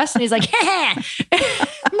you the rest. And he's like,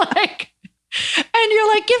 like, and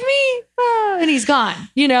you're like, give me, and he's gone,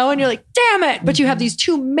 and you're like, damn it. But you have these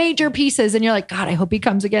 2 major pieces and you're like, God, I hope he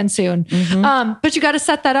comes again soon. But you got to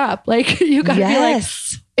set that up. Like, you got to be like,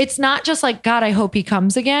 it's not just like, God, I hope he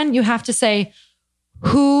comes again. You have to say,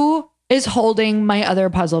 who is holding my other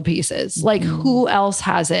puzzle pieces? Like, who else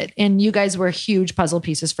has it? And you guys were huge puzzle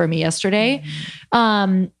pieces for me yesterday.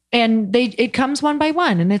 And it comes one by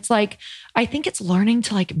one. And it's like, I think it's learning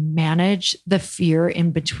to like manage the fear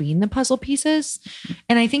in between the puzzle pieces.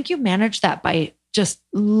 And I think you manage that by just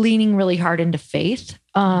leaning really hard into faith.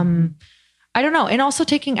 I don't know. And also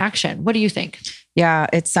taking action. What do you think? Yeah,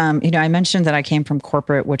 it's, I mentioned that I came from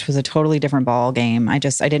corporate, which was a totally different ball game. I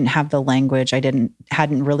didn't have the language. I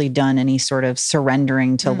hadn't really done any sort of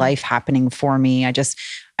surrendering to life happening for me. I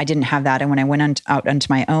didn't have that. And when I went out onto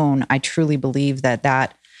my own, I truly believe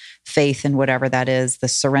that faith in whatever that is, the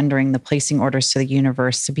surrendering, the placing orders to the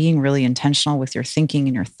universe, to being really intentional with your thinking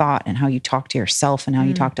and your thought and how you talk to yourself and how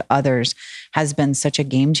you talk to others has been such a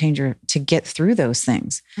game changer to get through those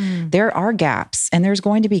things. There are gaps, and there's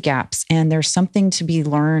going to be gaps, and there's something to be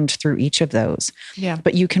learned through each of those. Yeah.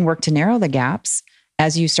 But you can work to narrow the gaps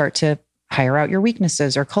as you start to hire out your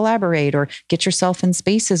weaknesses or collaborate or get yourself in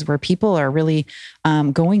spaces where people are really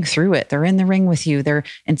going through it. They're in the ring with you. They're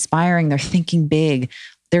inspiring. They're thinking big.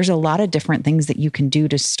 There's a lot of different things that you can do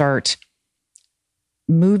to start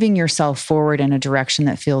moving yourself forward in a direction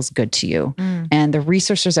that feels good to you. And the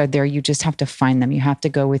resources are there. You just have to find them. You have to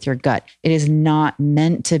go with your gut. It is not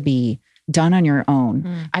meant to be done on your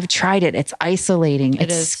own. I've tried it. It's isolating.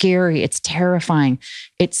 It's scary. It's terrifying.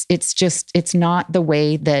 It's not the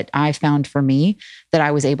way that I found for me that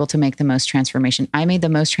I was able to make the most transformation. I made the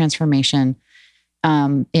most transformation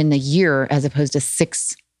in the year as opposed to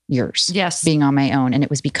 6 years being on my own. And it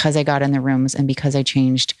was because I got in the rooms and because I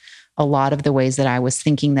changed a lot of the ways that I was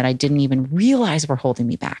thinking that I didn't even realize were holding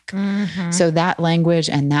me back. So that language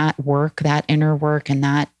and that work, that inner work and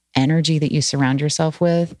that energy that you surround yourself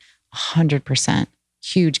with, 100%,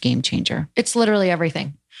 huge game changer. It's literally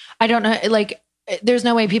everything. I don't know, like, there's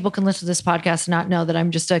no way people can listen to this podcast and not know that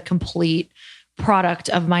I'm just a complete product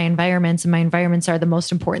of my environments, and my environments are the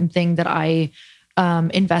most important thing that I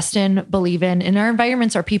invest in, believe in. And our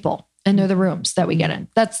environments are people, and they're the rooms that we get in.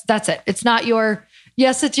 That's it. It's not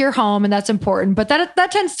yes, it's your home, and that's important, but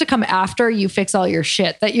that tends to come after you fix all your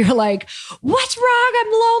shit that you're like, what's wrong?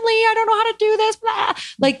 I'm lonely. I don't know how to do this. Blah.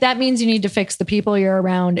 Like, that means you need to fix the people you're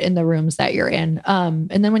around in the rooms that you're in. And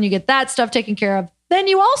then when you get that stuff taken care of, then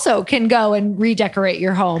you also can go and redecorate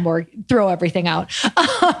your home or throw everything out.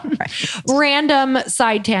 Random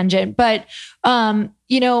side tangent. But,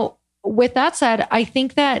 with that said, I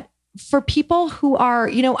think that for people who are,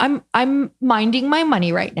 I'm minding my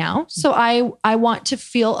money right now. So I want to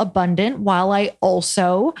feel abundant while I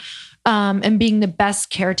also am being the best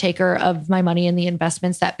caretaker of my money and the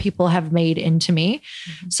investments that people have made into me.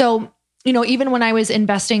 Mm-hmm. So, even when I was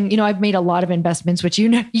investing, I've made a lot of investments, which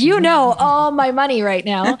all my money right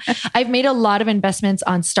now. I've made a lot of investments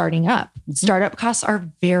on starting up. Mm-hmm. Startup costs are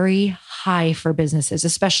very high for businesses,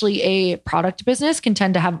 especially a product business can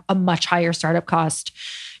tend to have a much higher startup cost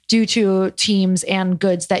due to teams and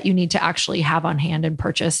goods that you need to actually have on hand and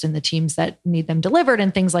purchased, and the teams that need them delivered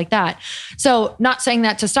and things like that. So not saying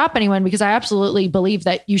that to stop anyone, because I absolutely believe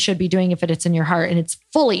that you should be doing if it's in your heart, and it's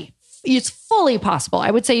fully possible.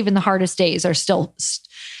 I would say even the hardest days are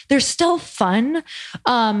they're still fun.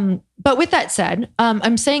 But with that said,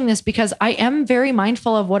 I'm saying this because I am very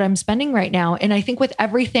mindful of what I'm spending right now. And I think with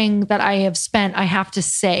everything that I have spent, I have to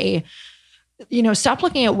say, stop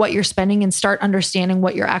looking at what you're spending and start understanding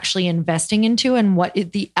what you're actually investing into and what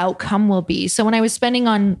the outcome will be. So when I was spending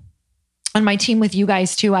on my team with you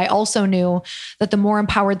guys too, I also knew that the more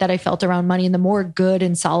empowered that I felt around money and the more good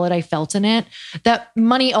and solid I felt in it, that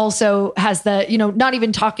money also has the, not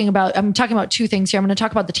even I'm talking about two things here. I'm going to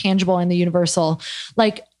talk about the tangible and the universal.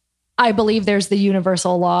 Like, I believe there's the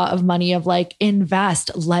universal law of money of like,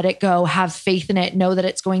 invest, let it go, have faith in it, know that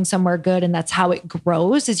it's going somewhere good. And that's how it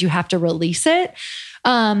grows, is you have to release it.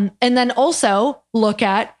 And then also look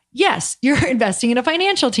at, yes, you're investing in a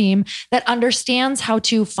financial team that understands how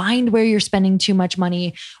to find where you're spending too much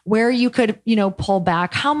money, where you could, pull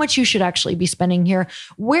back, how much you should actually be spending here,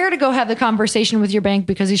 where to go have the conversation with your bank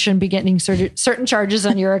because you shouldn't be getting certain charges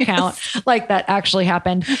on your account. Like that actually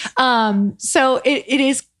happened. So it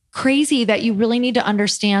is crazy that you really need to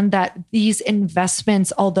understand that these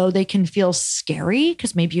investments, although they can feel scary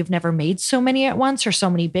because maybe you've never made so many at once or so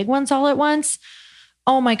many big ones all at once.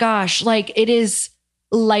 Oh my gosh, like it is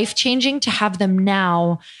life-changing to have them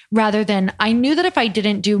now rather than, I knew that if I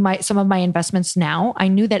didn't do some of my investments now, I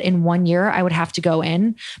knew that in 1 year I would have to go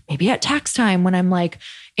in maybe at tax time when I'm like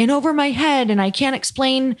in over my head and I can't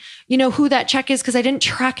explain, who that check is because I didn't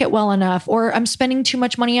track it well enough, or I'm spending too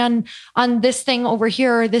much money on this thing over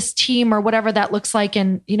here, or this team or whatever that looks like.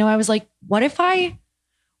 And, I was like, what if I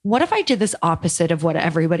did this opposite of what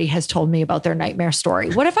everybody has told me about their nightmare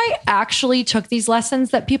story? What if I actually took these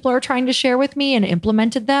lessons that people are trying to share with me and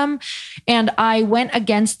implemented them? And I went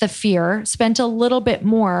against the fear, spent a little bit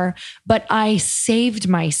more, but I saved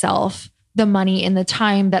myself the money and the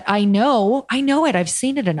time that I know it. I've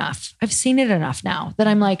seen it enough. I've seen it enough now that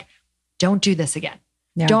I'm like, don't do this again.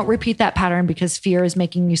 Yeah. Don't repeat that pattern because fear is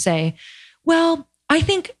making you say, well, I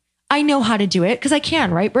think I know how to do it because I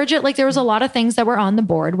can, right, Bridget? Like there was a lot of things that were on the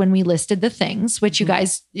board when we listed the things, which you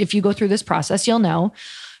guys, if you go through this process, you'll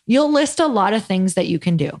list a lot of things that you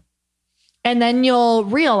can do. And then you'll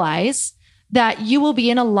realize that you will be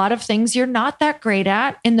in a lot of things you're not that great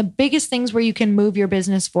at. And the biggest things where you can move your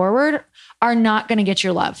business forward are not going to get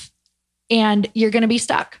your love. And you're going to be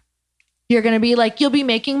stuck. You're going to be like, you'll be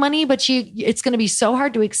making money, but it's going to be so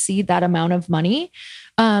hard to exceed that amount of money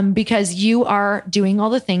because you are doing all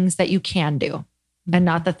the things that you can do and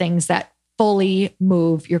not the things that fully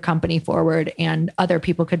move your company forward and other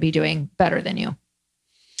people could be doing better than you.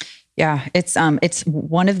 Yeah, it's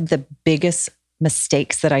one of the biggest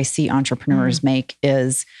mistakes that I see entrepreneurs make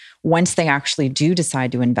is once they actually do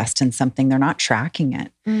decide to invest in something, they're not tracking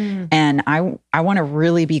it. And I want to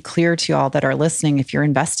really be clear to y'all that are listening. If you're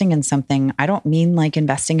investing in something, I don't mean like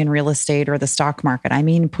investing in real estate or the stock market. I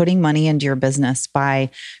mean putting money into your business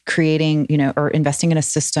by creating, or investing in a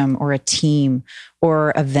system or a team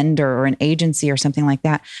or a vendor or an agency or something like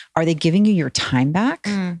that. Are they giving you your time back?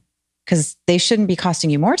 Because they shouldn't be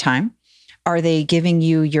costing you more time. Are they giving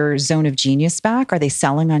you your zone of genius back? Are they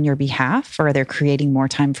selling on your behalf, or are they creating more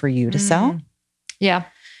time for you to sell? Yeah.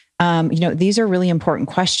 These are really important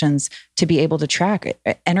questions to be able to track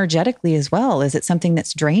energetically as well. Is it something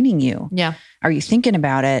that's draining you? Yeah. Are you thinking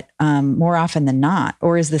about it more often than not?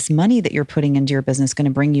 Or is this money that you're putting into your business going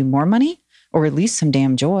to bring you more money or at least some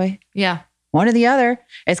damn joy? Yeah. One or the other.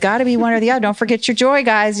 It's got to be one or the other. Don't forget your joy,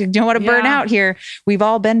 guys. You don't want to burn out here. We've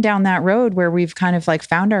all been down that road where we've kind of like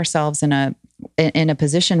found ourselves in a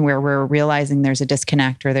position where we're realizing there's a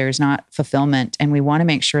disconnect or there's not fulfillment. And we want to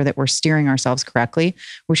make sure that we're steering ourselves correctly,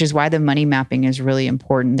 which is why the money mapping is really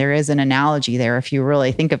important. There is an analogy there. If you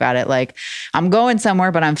really think about it, like I'm going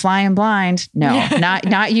somewhere, but I'm flying blind. No,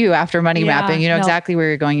 not you after money mapping. You know exactly where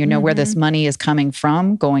you're going. You know where this money is coming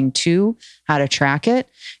from, going to, how to track it.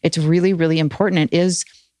 It's really, really important. It is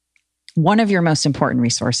one of your most important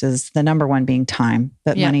resources, the number one being time,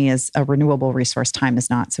 but money is a renewable resource. Time is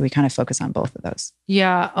not. So we kind of focus on both of those.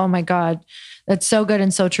 Yeah. Oh my God. That's so good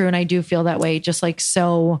and so true. And I do feel that way. Just like,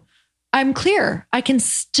 so I'm clear. I can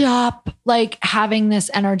stop like having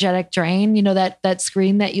this energetic drain, you know, that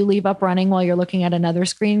screen that you leave up running while you're looking at another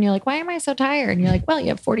screen. And you're like, why am I so tired? And you're like, well, you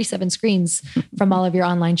have 47 screens from all of your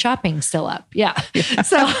online shopping still up. Yeah.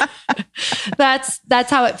 So that's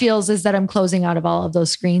how it feels, is that I'm closing out of all of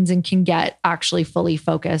those screens and can get actually fully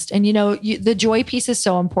focused. And, you know, the joy piece is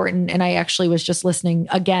so important. And I actually was just listening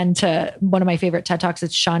again to one of my favorite TED Talks.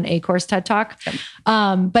 It's Sean Acor's TED Talk.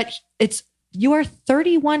 But you are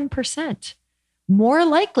 31% more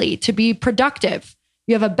likely to be productive.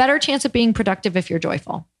 You have a better chance of being productive if you're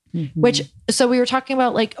joyful. So we were talking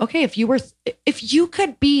about like, okay, if you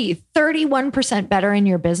could be 31% better in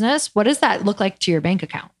your business, what does that look like to your bank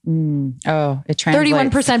account? It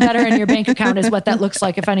translates. 31% better in your bank account is what that looks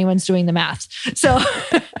like if anyone's doing the math.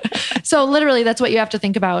 So literally that's what you have to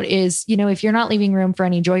think about is, you know, if you're not leaving room for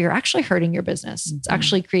any joy, you're actually hurting your business. It's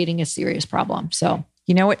actually creating a serious problem. So,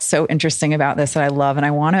 you know, what's so interesting about this that I love, and I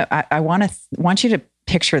want you to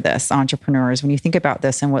picture this, entrepreneurs, when you think about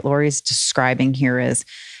this, and what Lori's describing here is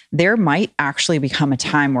there might actually become a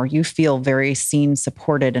time where you feel very seen,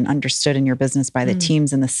 supported, and understood in your business by the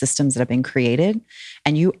teams and the systems that have been created.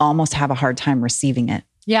 And you almost have a hard time receiving it.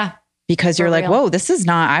 Yeah. Because you're like, whoa, this is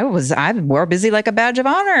not, I'm more busy like a badge of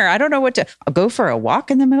honor. I don't know I'll go for a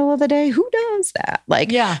walk in the middle of the day. Who does that?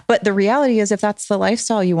 Like, but the reality is if that's the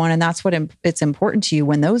lifestyle you want, and that's what it's important to you,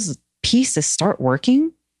 when those pieces start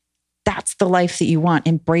working, that's the life that you want.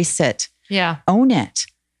 Embrace it. Yeah. Own it.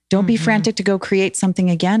 Don't be frantic to go create something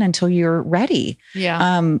again until you're ready.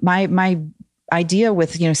 Yeah. My idea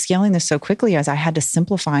with, you know, scaling this so quickly is I had to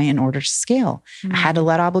simplify in order to scale. I had to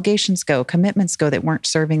let obligations go, commitments go that weren't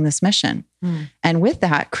serving this mission. And with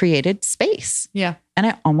that created space. Yeah. And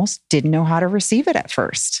I almost didn't know how to receive it at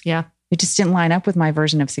first. Yeah. It just didn't line up with my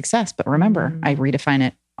version of success. But remember, I redefine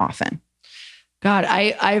it often. God,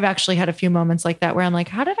 I've actually had a few moments like that where I'm like,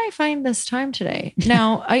 how did I find this time today?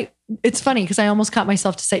 Now, it's funny because I almost caught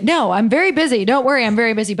myself to say, no, I'm very busy. Don't worry, I'm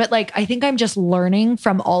very busy. But like, I think I'm just learning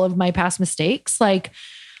from all of my past mistakes, like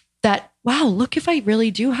that, wow, look, if I really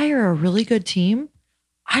do hire a really good team,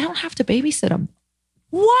 I don't have to babysit them.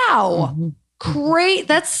 Wow. Great.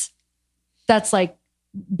 That's like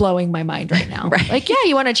blowing my mind right now. Right. Like, yeah,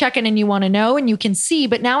 you want to check in and you want to know and you can see,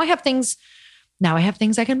 but now I have things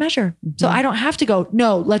I can measure. So I don't have to go,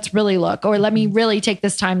 no, let's really look, or let me really take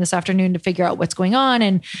this time this afternoon to figure out what's going on.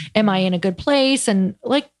 And am I in a good place? And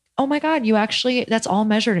like, oh my God, that's all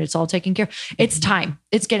measured. It's all taken care of. It's time.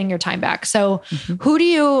 It's getting your time back. So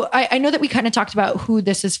I know that we kind of talked about who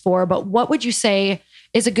this is for, but what would you say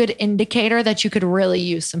is a good indicator that you could really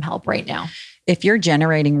use some help right now? If you're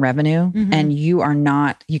generating revenue and you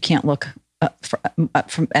can't look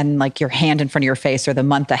from and like your hand in front of your face or the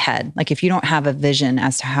month ahead. Like if you don't have a vision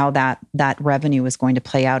as to how that revenue is going to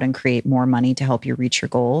play out and create more money to help you reach your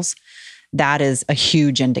goals, that is a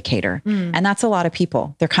huge indicator. And that's a lot of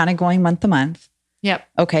people. They're kind of going month to month. Yep.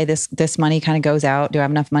 Okay, this money kind of goes out. Do I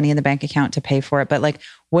have enough money in the bank account to pay for it? But like,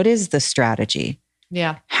 what is the strategy?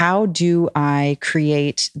 Yeah. How do I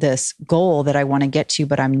create this goal that I want to get to,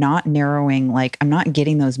 but I'm not narrowing, like I'm not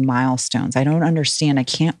getting those milestones. I don't understand. I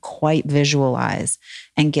can't quite visualize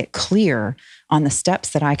and get clear on the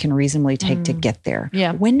steps that I can reasonably take to get there.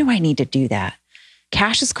 Yeah. When do I need to do that?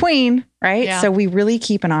 Cash is queen, right? Yeah. So we really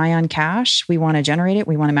keep an eye on cash. We want to generate it.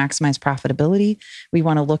 We want to maximize profitability. We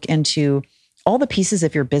want to look into all the pieces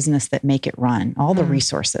of your business that make it run, all the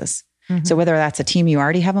resources. So whether that's a team you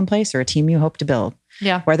already have in place or a team you hope to build,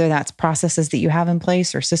 whether that's processes that you have in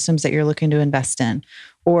place or systems that you're looking to invest in,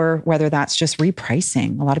 or whether that's just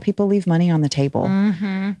repricing. A lot of people leave money on the table.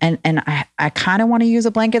 And I kind of want to use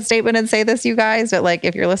a blanket statement and say this, you guys, but like,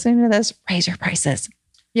 if you're listening to this, raise your prices.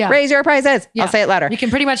 Yeah. Raise your prices. I'll say it louder. You can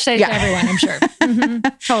pretty much say it to everyone, I'm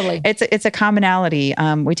sure. Totally. It's a commonality.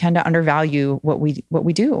 We tend to undervalue what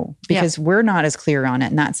we do because we're not as clear on it.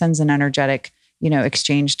 And that sends an energetic,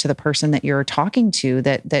 exchange to the person that you're talking to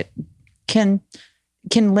that can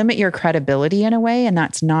limit your credibility in a way. And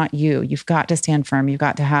that's not you. You've got to stand firm. You've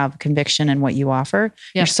got to have conviction in what you offer.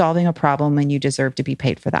 You're solving a problem and you deserve to be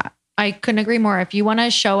paid for that. I couldn't agree more. If you want to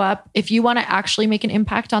show up, if you want to actually make an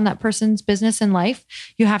impact on that person's business and life,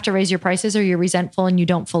 you have to raise your prices or you're resentful and you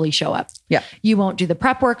don't fully show up. Yeah. You won't do the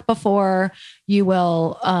prep work before. You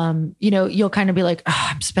will, you'll kind of be like,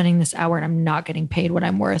 I'm spending this hour and I'm not getting paid what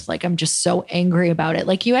I'm worth. Like, I'm just so angry about it.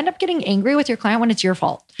 Like, you end up getting angry with your client when it's your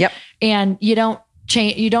fault. Yep. And you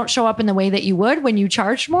don't show up in the way that you would when you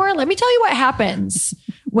charge more. Let me tell you what happens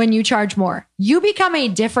when you charge more. You become a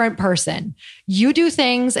different person. You do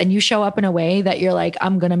things and you show up in a way that you're like,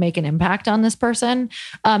 I'm going to make an impact on this person.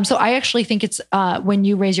 So I actually think it's when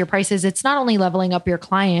you raise your prices, it's not only leveling up your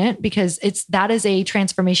client, because that is a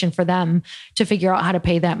transformation for them to figure out how to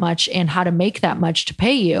pay that much and how to make that much to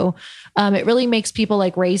pay you. It really makes people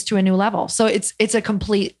like raise to a new level. So it's a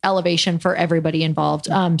complete elevation for everybody involved.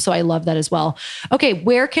 So I love that as well. Okay.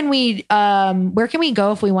 Where can we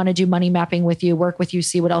go if we want to do money mapping with you, work with you,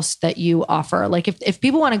 see what else that you offer? Like if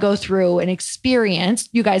people want to go through an experience,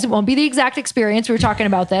 you guys, it won't be the exact experience. We were talking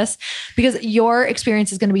about this because your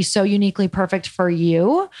experience is going to be so uniquely perfect for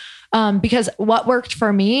you. Because what worked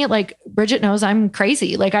for me, like Bridget knows I'm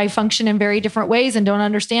crazy. Like I function in very different ways and don't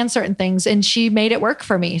understand certain things. And she made it work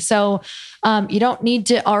for me. So you don't need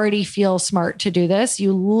to already feel smart to do this.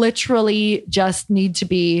 You literally just need to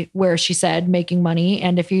be where she said, making money.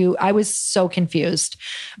 And I was so confused.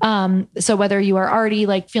 So whether you are already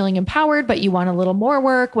like feeling empowered, but you want a little more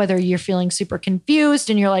work, whether you're feeling super confused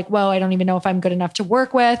and you're like, whoa, I don't even know if I'm good enough to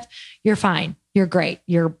work with, you're fine. You're great.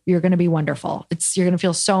 You're going to be wonderful. You're going to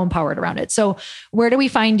feel so empowered around it. So where do we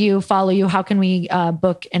find you, follow you? How can we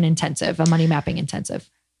book an intensive, a money mapping intensive?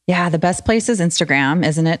 Yeah, the best place is Instagram,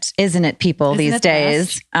 isn't it, people, these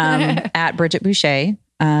days? At Bridget Boucher.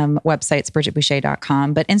 Website's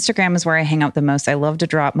bridgetboucher.com. But Instagram is where I hang out the most. I love to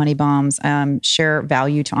drop money bombs, share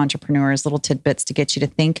value to entrepreneurs, little tidbits to get you to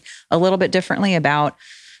think a little bit differently about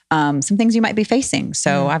some things you might be facing.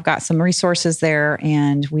 So I've got some resources there,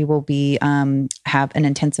 and we will be have an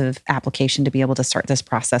intensive application to be able to start this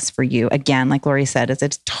process for you. Again, like Lori said,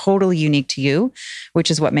 it's totally unique to you,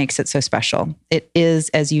 which is what makes it so special. It is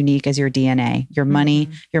as unique as your DNA, your money,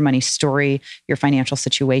 your money story, your financial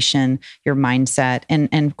situation, your mindset,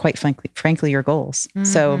 and quite frankly, your goals.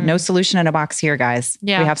 So no solution in a box here, guys.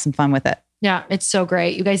 Yeah. We have some fun with it. Yeah, it's so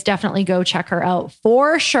great. You guys definitely go check her out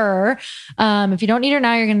for sure. If you don't need her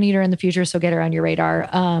now, you're going to need her in the future. So get her on your radar.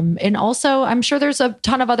 And also, I'm sure there's a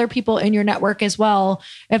ton of other people in your network as well,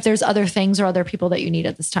 if there's other things or other people that you need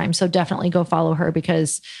at this time. So definitely go follow her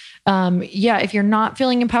because, if you're not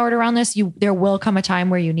feeling empowered around this, there will come a time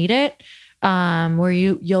where you need it. Where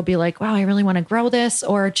you'll be like, wow, I really want to grow this,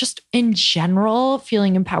 or just in general,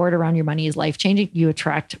 feeling empowered around your money is life-changing. You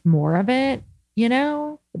attract more of it.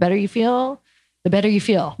 The better you feel, the better you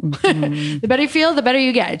feel. The better you feel, the better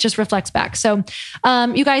you get. It just reflects back. So,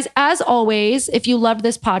 you guys, as always, if you loved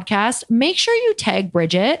this podcast, make sure you tag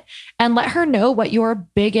Bridget and let her know what your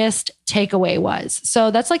biggest takeaway was. So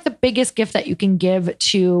that's like the biggest gift that you can give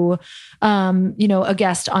to, a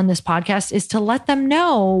guest on this podcast, is to let them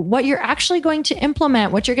know what you're actually going to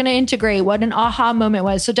implement, what you're going to integrate, what an aha moment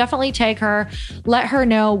was. So definitely tag her, let her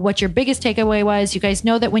know what your biggest takeaway was. You guys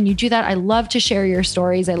know that when you do that, I love to share your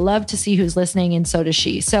stories. I love to see who's listening, and so does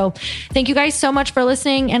she. So thank you guys so much for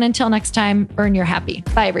listening. And until next time, earn your happy.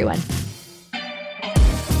 Bye, everyone.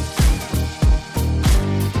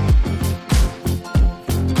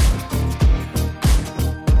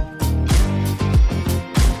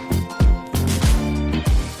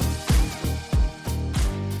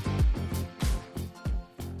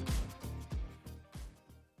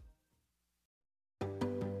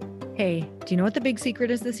 Hey, do you know what the big secret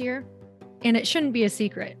is this year? And it shouldn't be a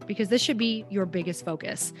secret, because this should be your biggest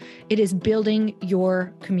focus. It is building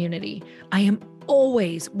your community. I am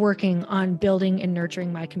always working on building and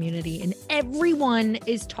nurturing my community, and everyone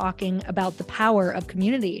is talking about the power of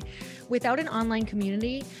community. Without an online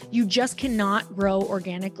community, you just cannot grow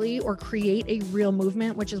organically or create a real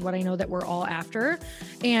movement, which is what I know that we're all after.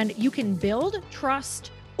 And you can build trust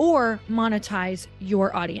or monetize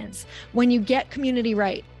your audience. When you get community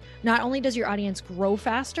right, not only does your audience grow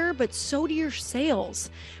faster, but so do your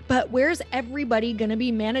sales. But where's everybody going to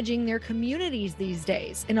be managing their communities these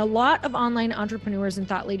days? And a lot of online entrepreneurs and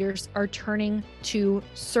thought leaders are turning to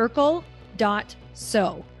Circle.so.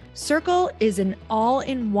 Circle is an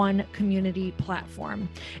all-in-one community platform.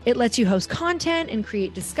 It lets you host content and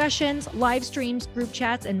create discussions, live streams, group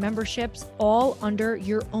chats, and memberships all under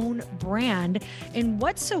your own brand. And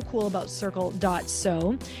what's so cool about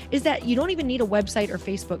Circle.so is that you don't even need a website or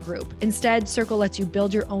Facebook group. Instead, Circle lets you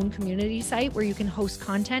build your own community site where you can host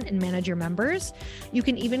content and manage your members. You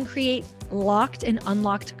can even create locked and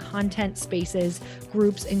unlocked content spaces,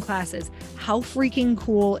 groups, and classes. How freaking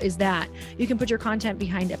cool is that? You can put your content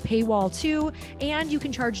behind a paywall too, and you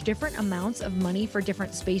can charge different amounts of money for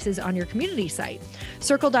different spaces on your community site.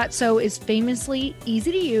 Circle.so is famously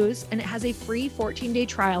easy to use, and it has a free 14-day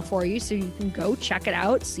trial for you, so you can go check it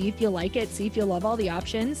out, see if you like it, see if you love all the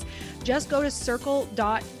options. Just go to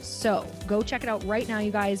circle.so. Go check it out right now,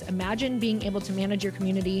 you guys. Imagine being able to manage your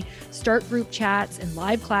community, start group chats and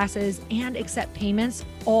live classes, and accept payments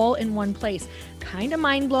all in one place. Kind of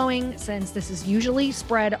mind-blowing since this is usually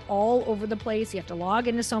spread all over the place. You have to log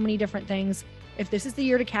into so many different things. If this is the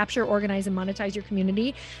year to capture, organize, and monetize your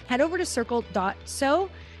community, head over to circle.so.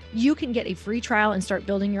 You can get a free trial and start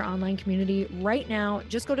building your online community right now.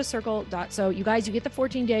 Just go to circle.so. You guys, you get the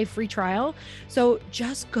 14-day free trial. So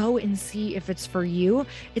just go and see if it's for you.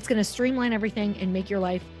 It's going to streamline everything and make your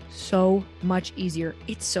life so much easier.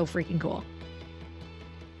 It's so freaking cool.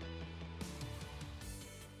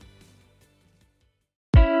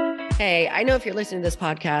 Hey, I know if you're listening to this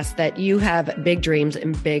podcast that you have big dreams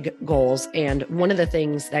and big goals. And one of the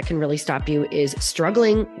things that can really stop you is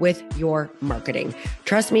struggling with your marketing.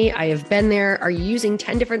 Trust me, I have been there. Are you using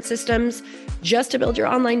 10 different systems just to build your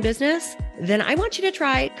online business? Then I want you to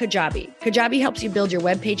try Kajabi. Kajabi helps you build your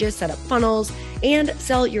web pages, set up funnels, and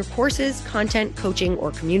sell your courses, content, coaching, or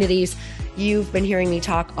communities. You've been hearing me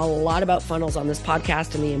talk a lot about funnels on this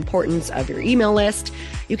podcast and the importance of your email list.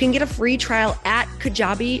 You can get a free trial at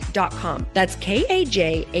kajabi.com. That's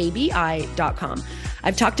Kajabi.com.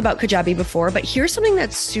 I've talked about Kajabi before, but here's something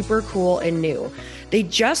that's super cool and new. They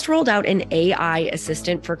just rolled out an AI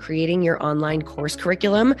assistant for creating your online course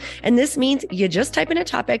curriculum. And this means you just type in a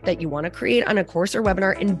topic that you want to create on a course or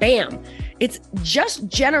webinar and bam, it just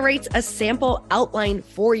generates a sample outline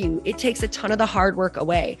for you. It takes a ton of the hard work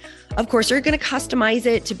away. Of course, you're going to customize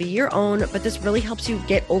it to be your own, but this really helps you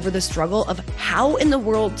get over the struggle of how in the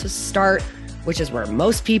world to start, which is where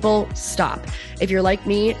most people stop. If you're like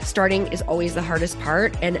me, starting is always the hardest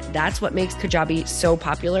part, and that's what makes Kajabi so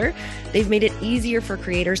popular. They've made it easier for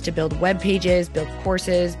creators to build web pages, build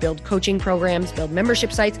courses, build coaching programs, build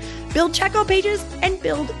membership sites, build checkout pages, and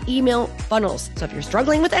build email funnels. So if you're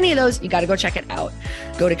struggling with any of those, you got to go check it out.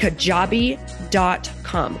 Go to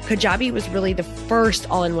Kajabi.com. Kajabi was really the first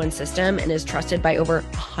all-in-one system and is trusted by over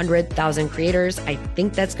 100,000 creators. I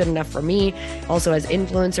think that's good enough for me. Also has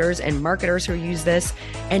influencers and marketers who use this.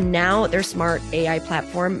 And now their smart AI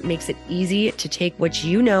platform makes it easy to take what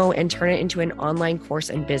you know and turn it into an online course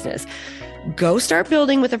and business. Go start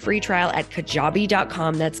building with a free trial at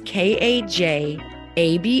Kajabi.com. That's Kajabi.com.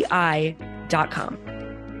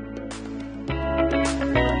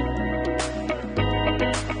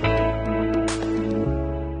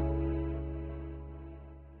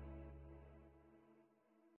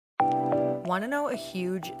 Want to know a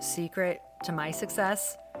huge secret to my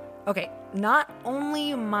success? Okay, not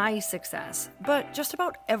only my success, but just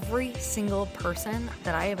about every single person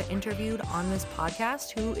that I have interviewed on this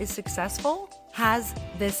podcast who is successful has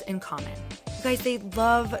this in common. You guys, they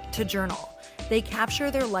love to journal. They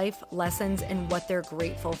capture their life lessons and what they're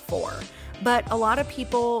grateful for. But a lot of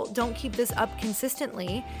people don't keep this up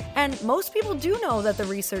consistently. And most people do know that the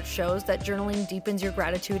research shows that journaling deepens your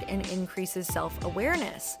gratitude and increases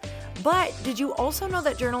self-awareness. But did you also know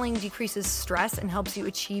that journaling decreases stress and helps you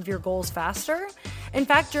achieve your goals faster? In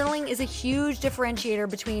fact, journaling is a huge differentiator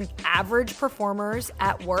between average performers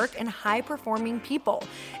at work and high-performing people.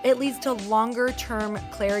 It leads to longer-term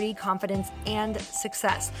clarity, confidence, and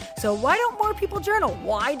success. So why don't more people journal?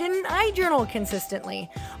 Why didn't I journal consistently?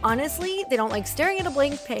 Honestly, they don't like staring at a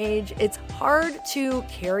blank page. It's hard to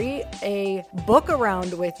carry a book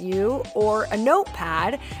around with you or a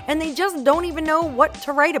notepad, and they just don't even know what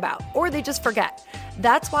to write about, or they just forget.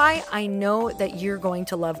 That's why I know that you're going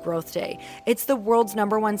to love Growth Day. It's the world's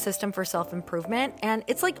 #1 system for self-improvement, and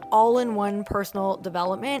it's like all-in-one personal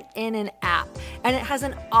development in an app. And it has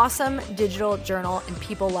an awesome digital journal, and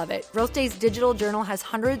people love it. Growth Day's digital journal has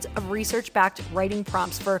hundreds of research-backed writing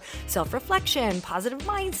prompts for self-reflection, positive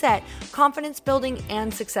mindset, confidence building,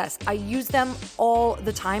 and success. I use them all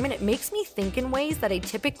the time, and it makes me think in ways that I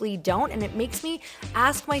typically don't, and it makes me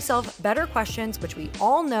ask myself better questions, which we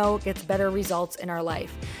all know gets better results in our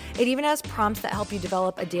life. It even has prompts that help you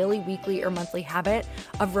develop a daily, weekly, or monthly habit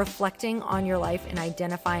of reflecting on your life and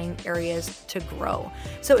identifying areas to grow.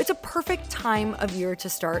 So it's a perfect time of year to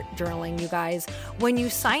start journaling, you guys. When you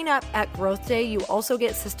sign up at Growth Day, you also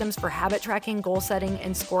get systems for habit tracking, goal setting,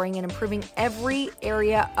 and scoring, and improving every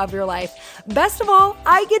area of your life. Best of all,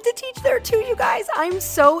 I get to teach there too, you guys. I'm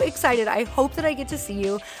so excited. I hope that I get to see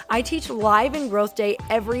you. I teach live in Growth Day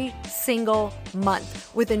every single month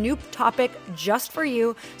with a new topic just for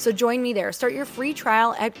you. So join me there. Start your free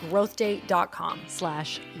trial at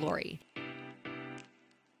growthday.com/Lori.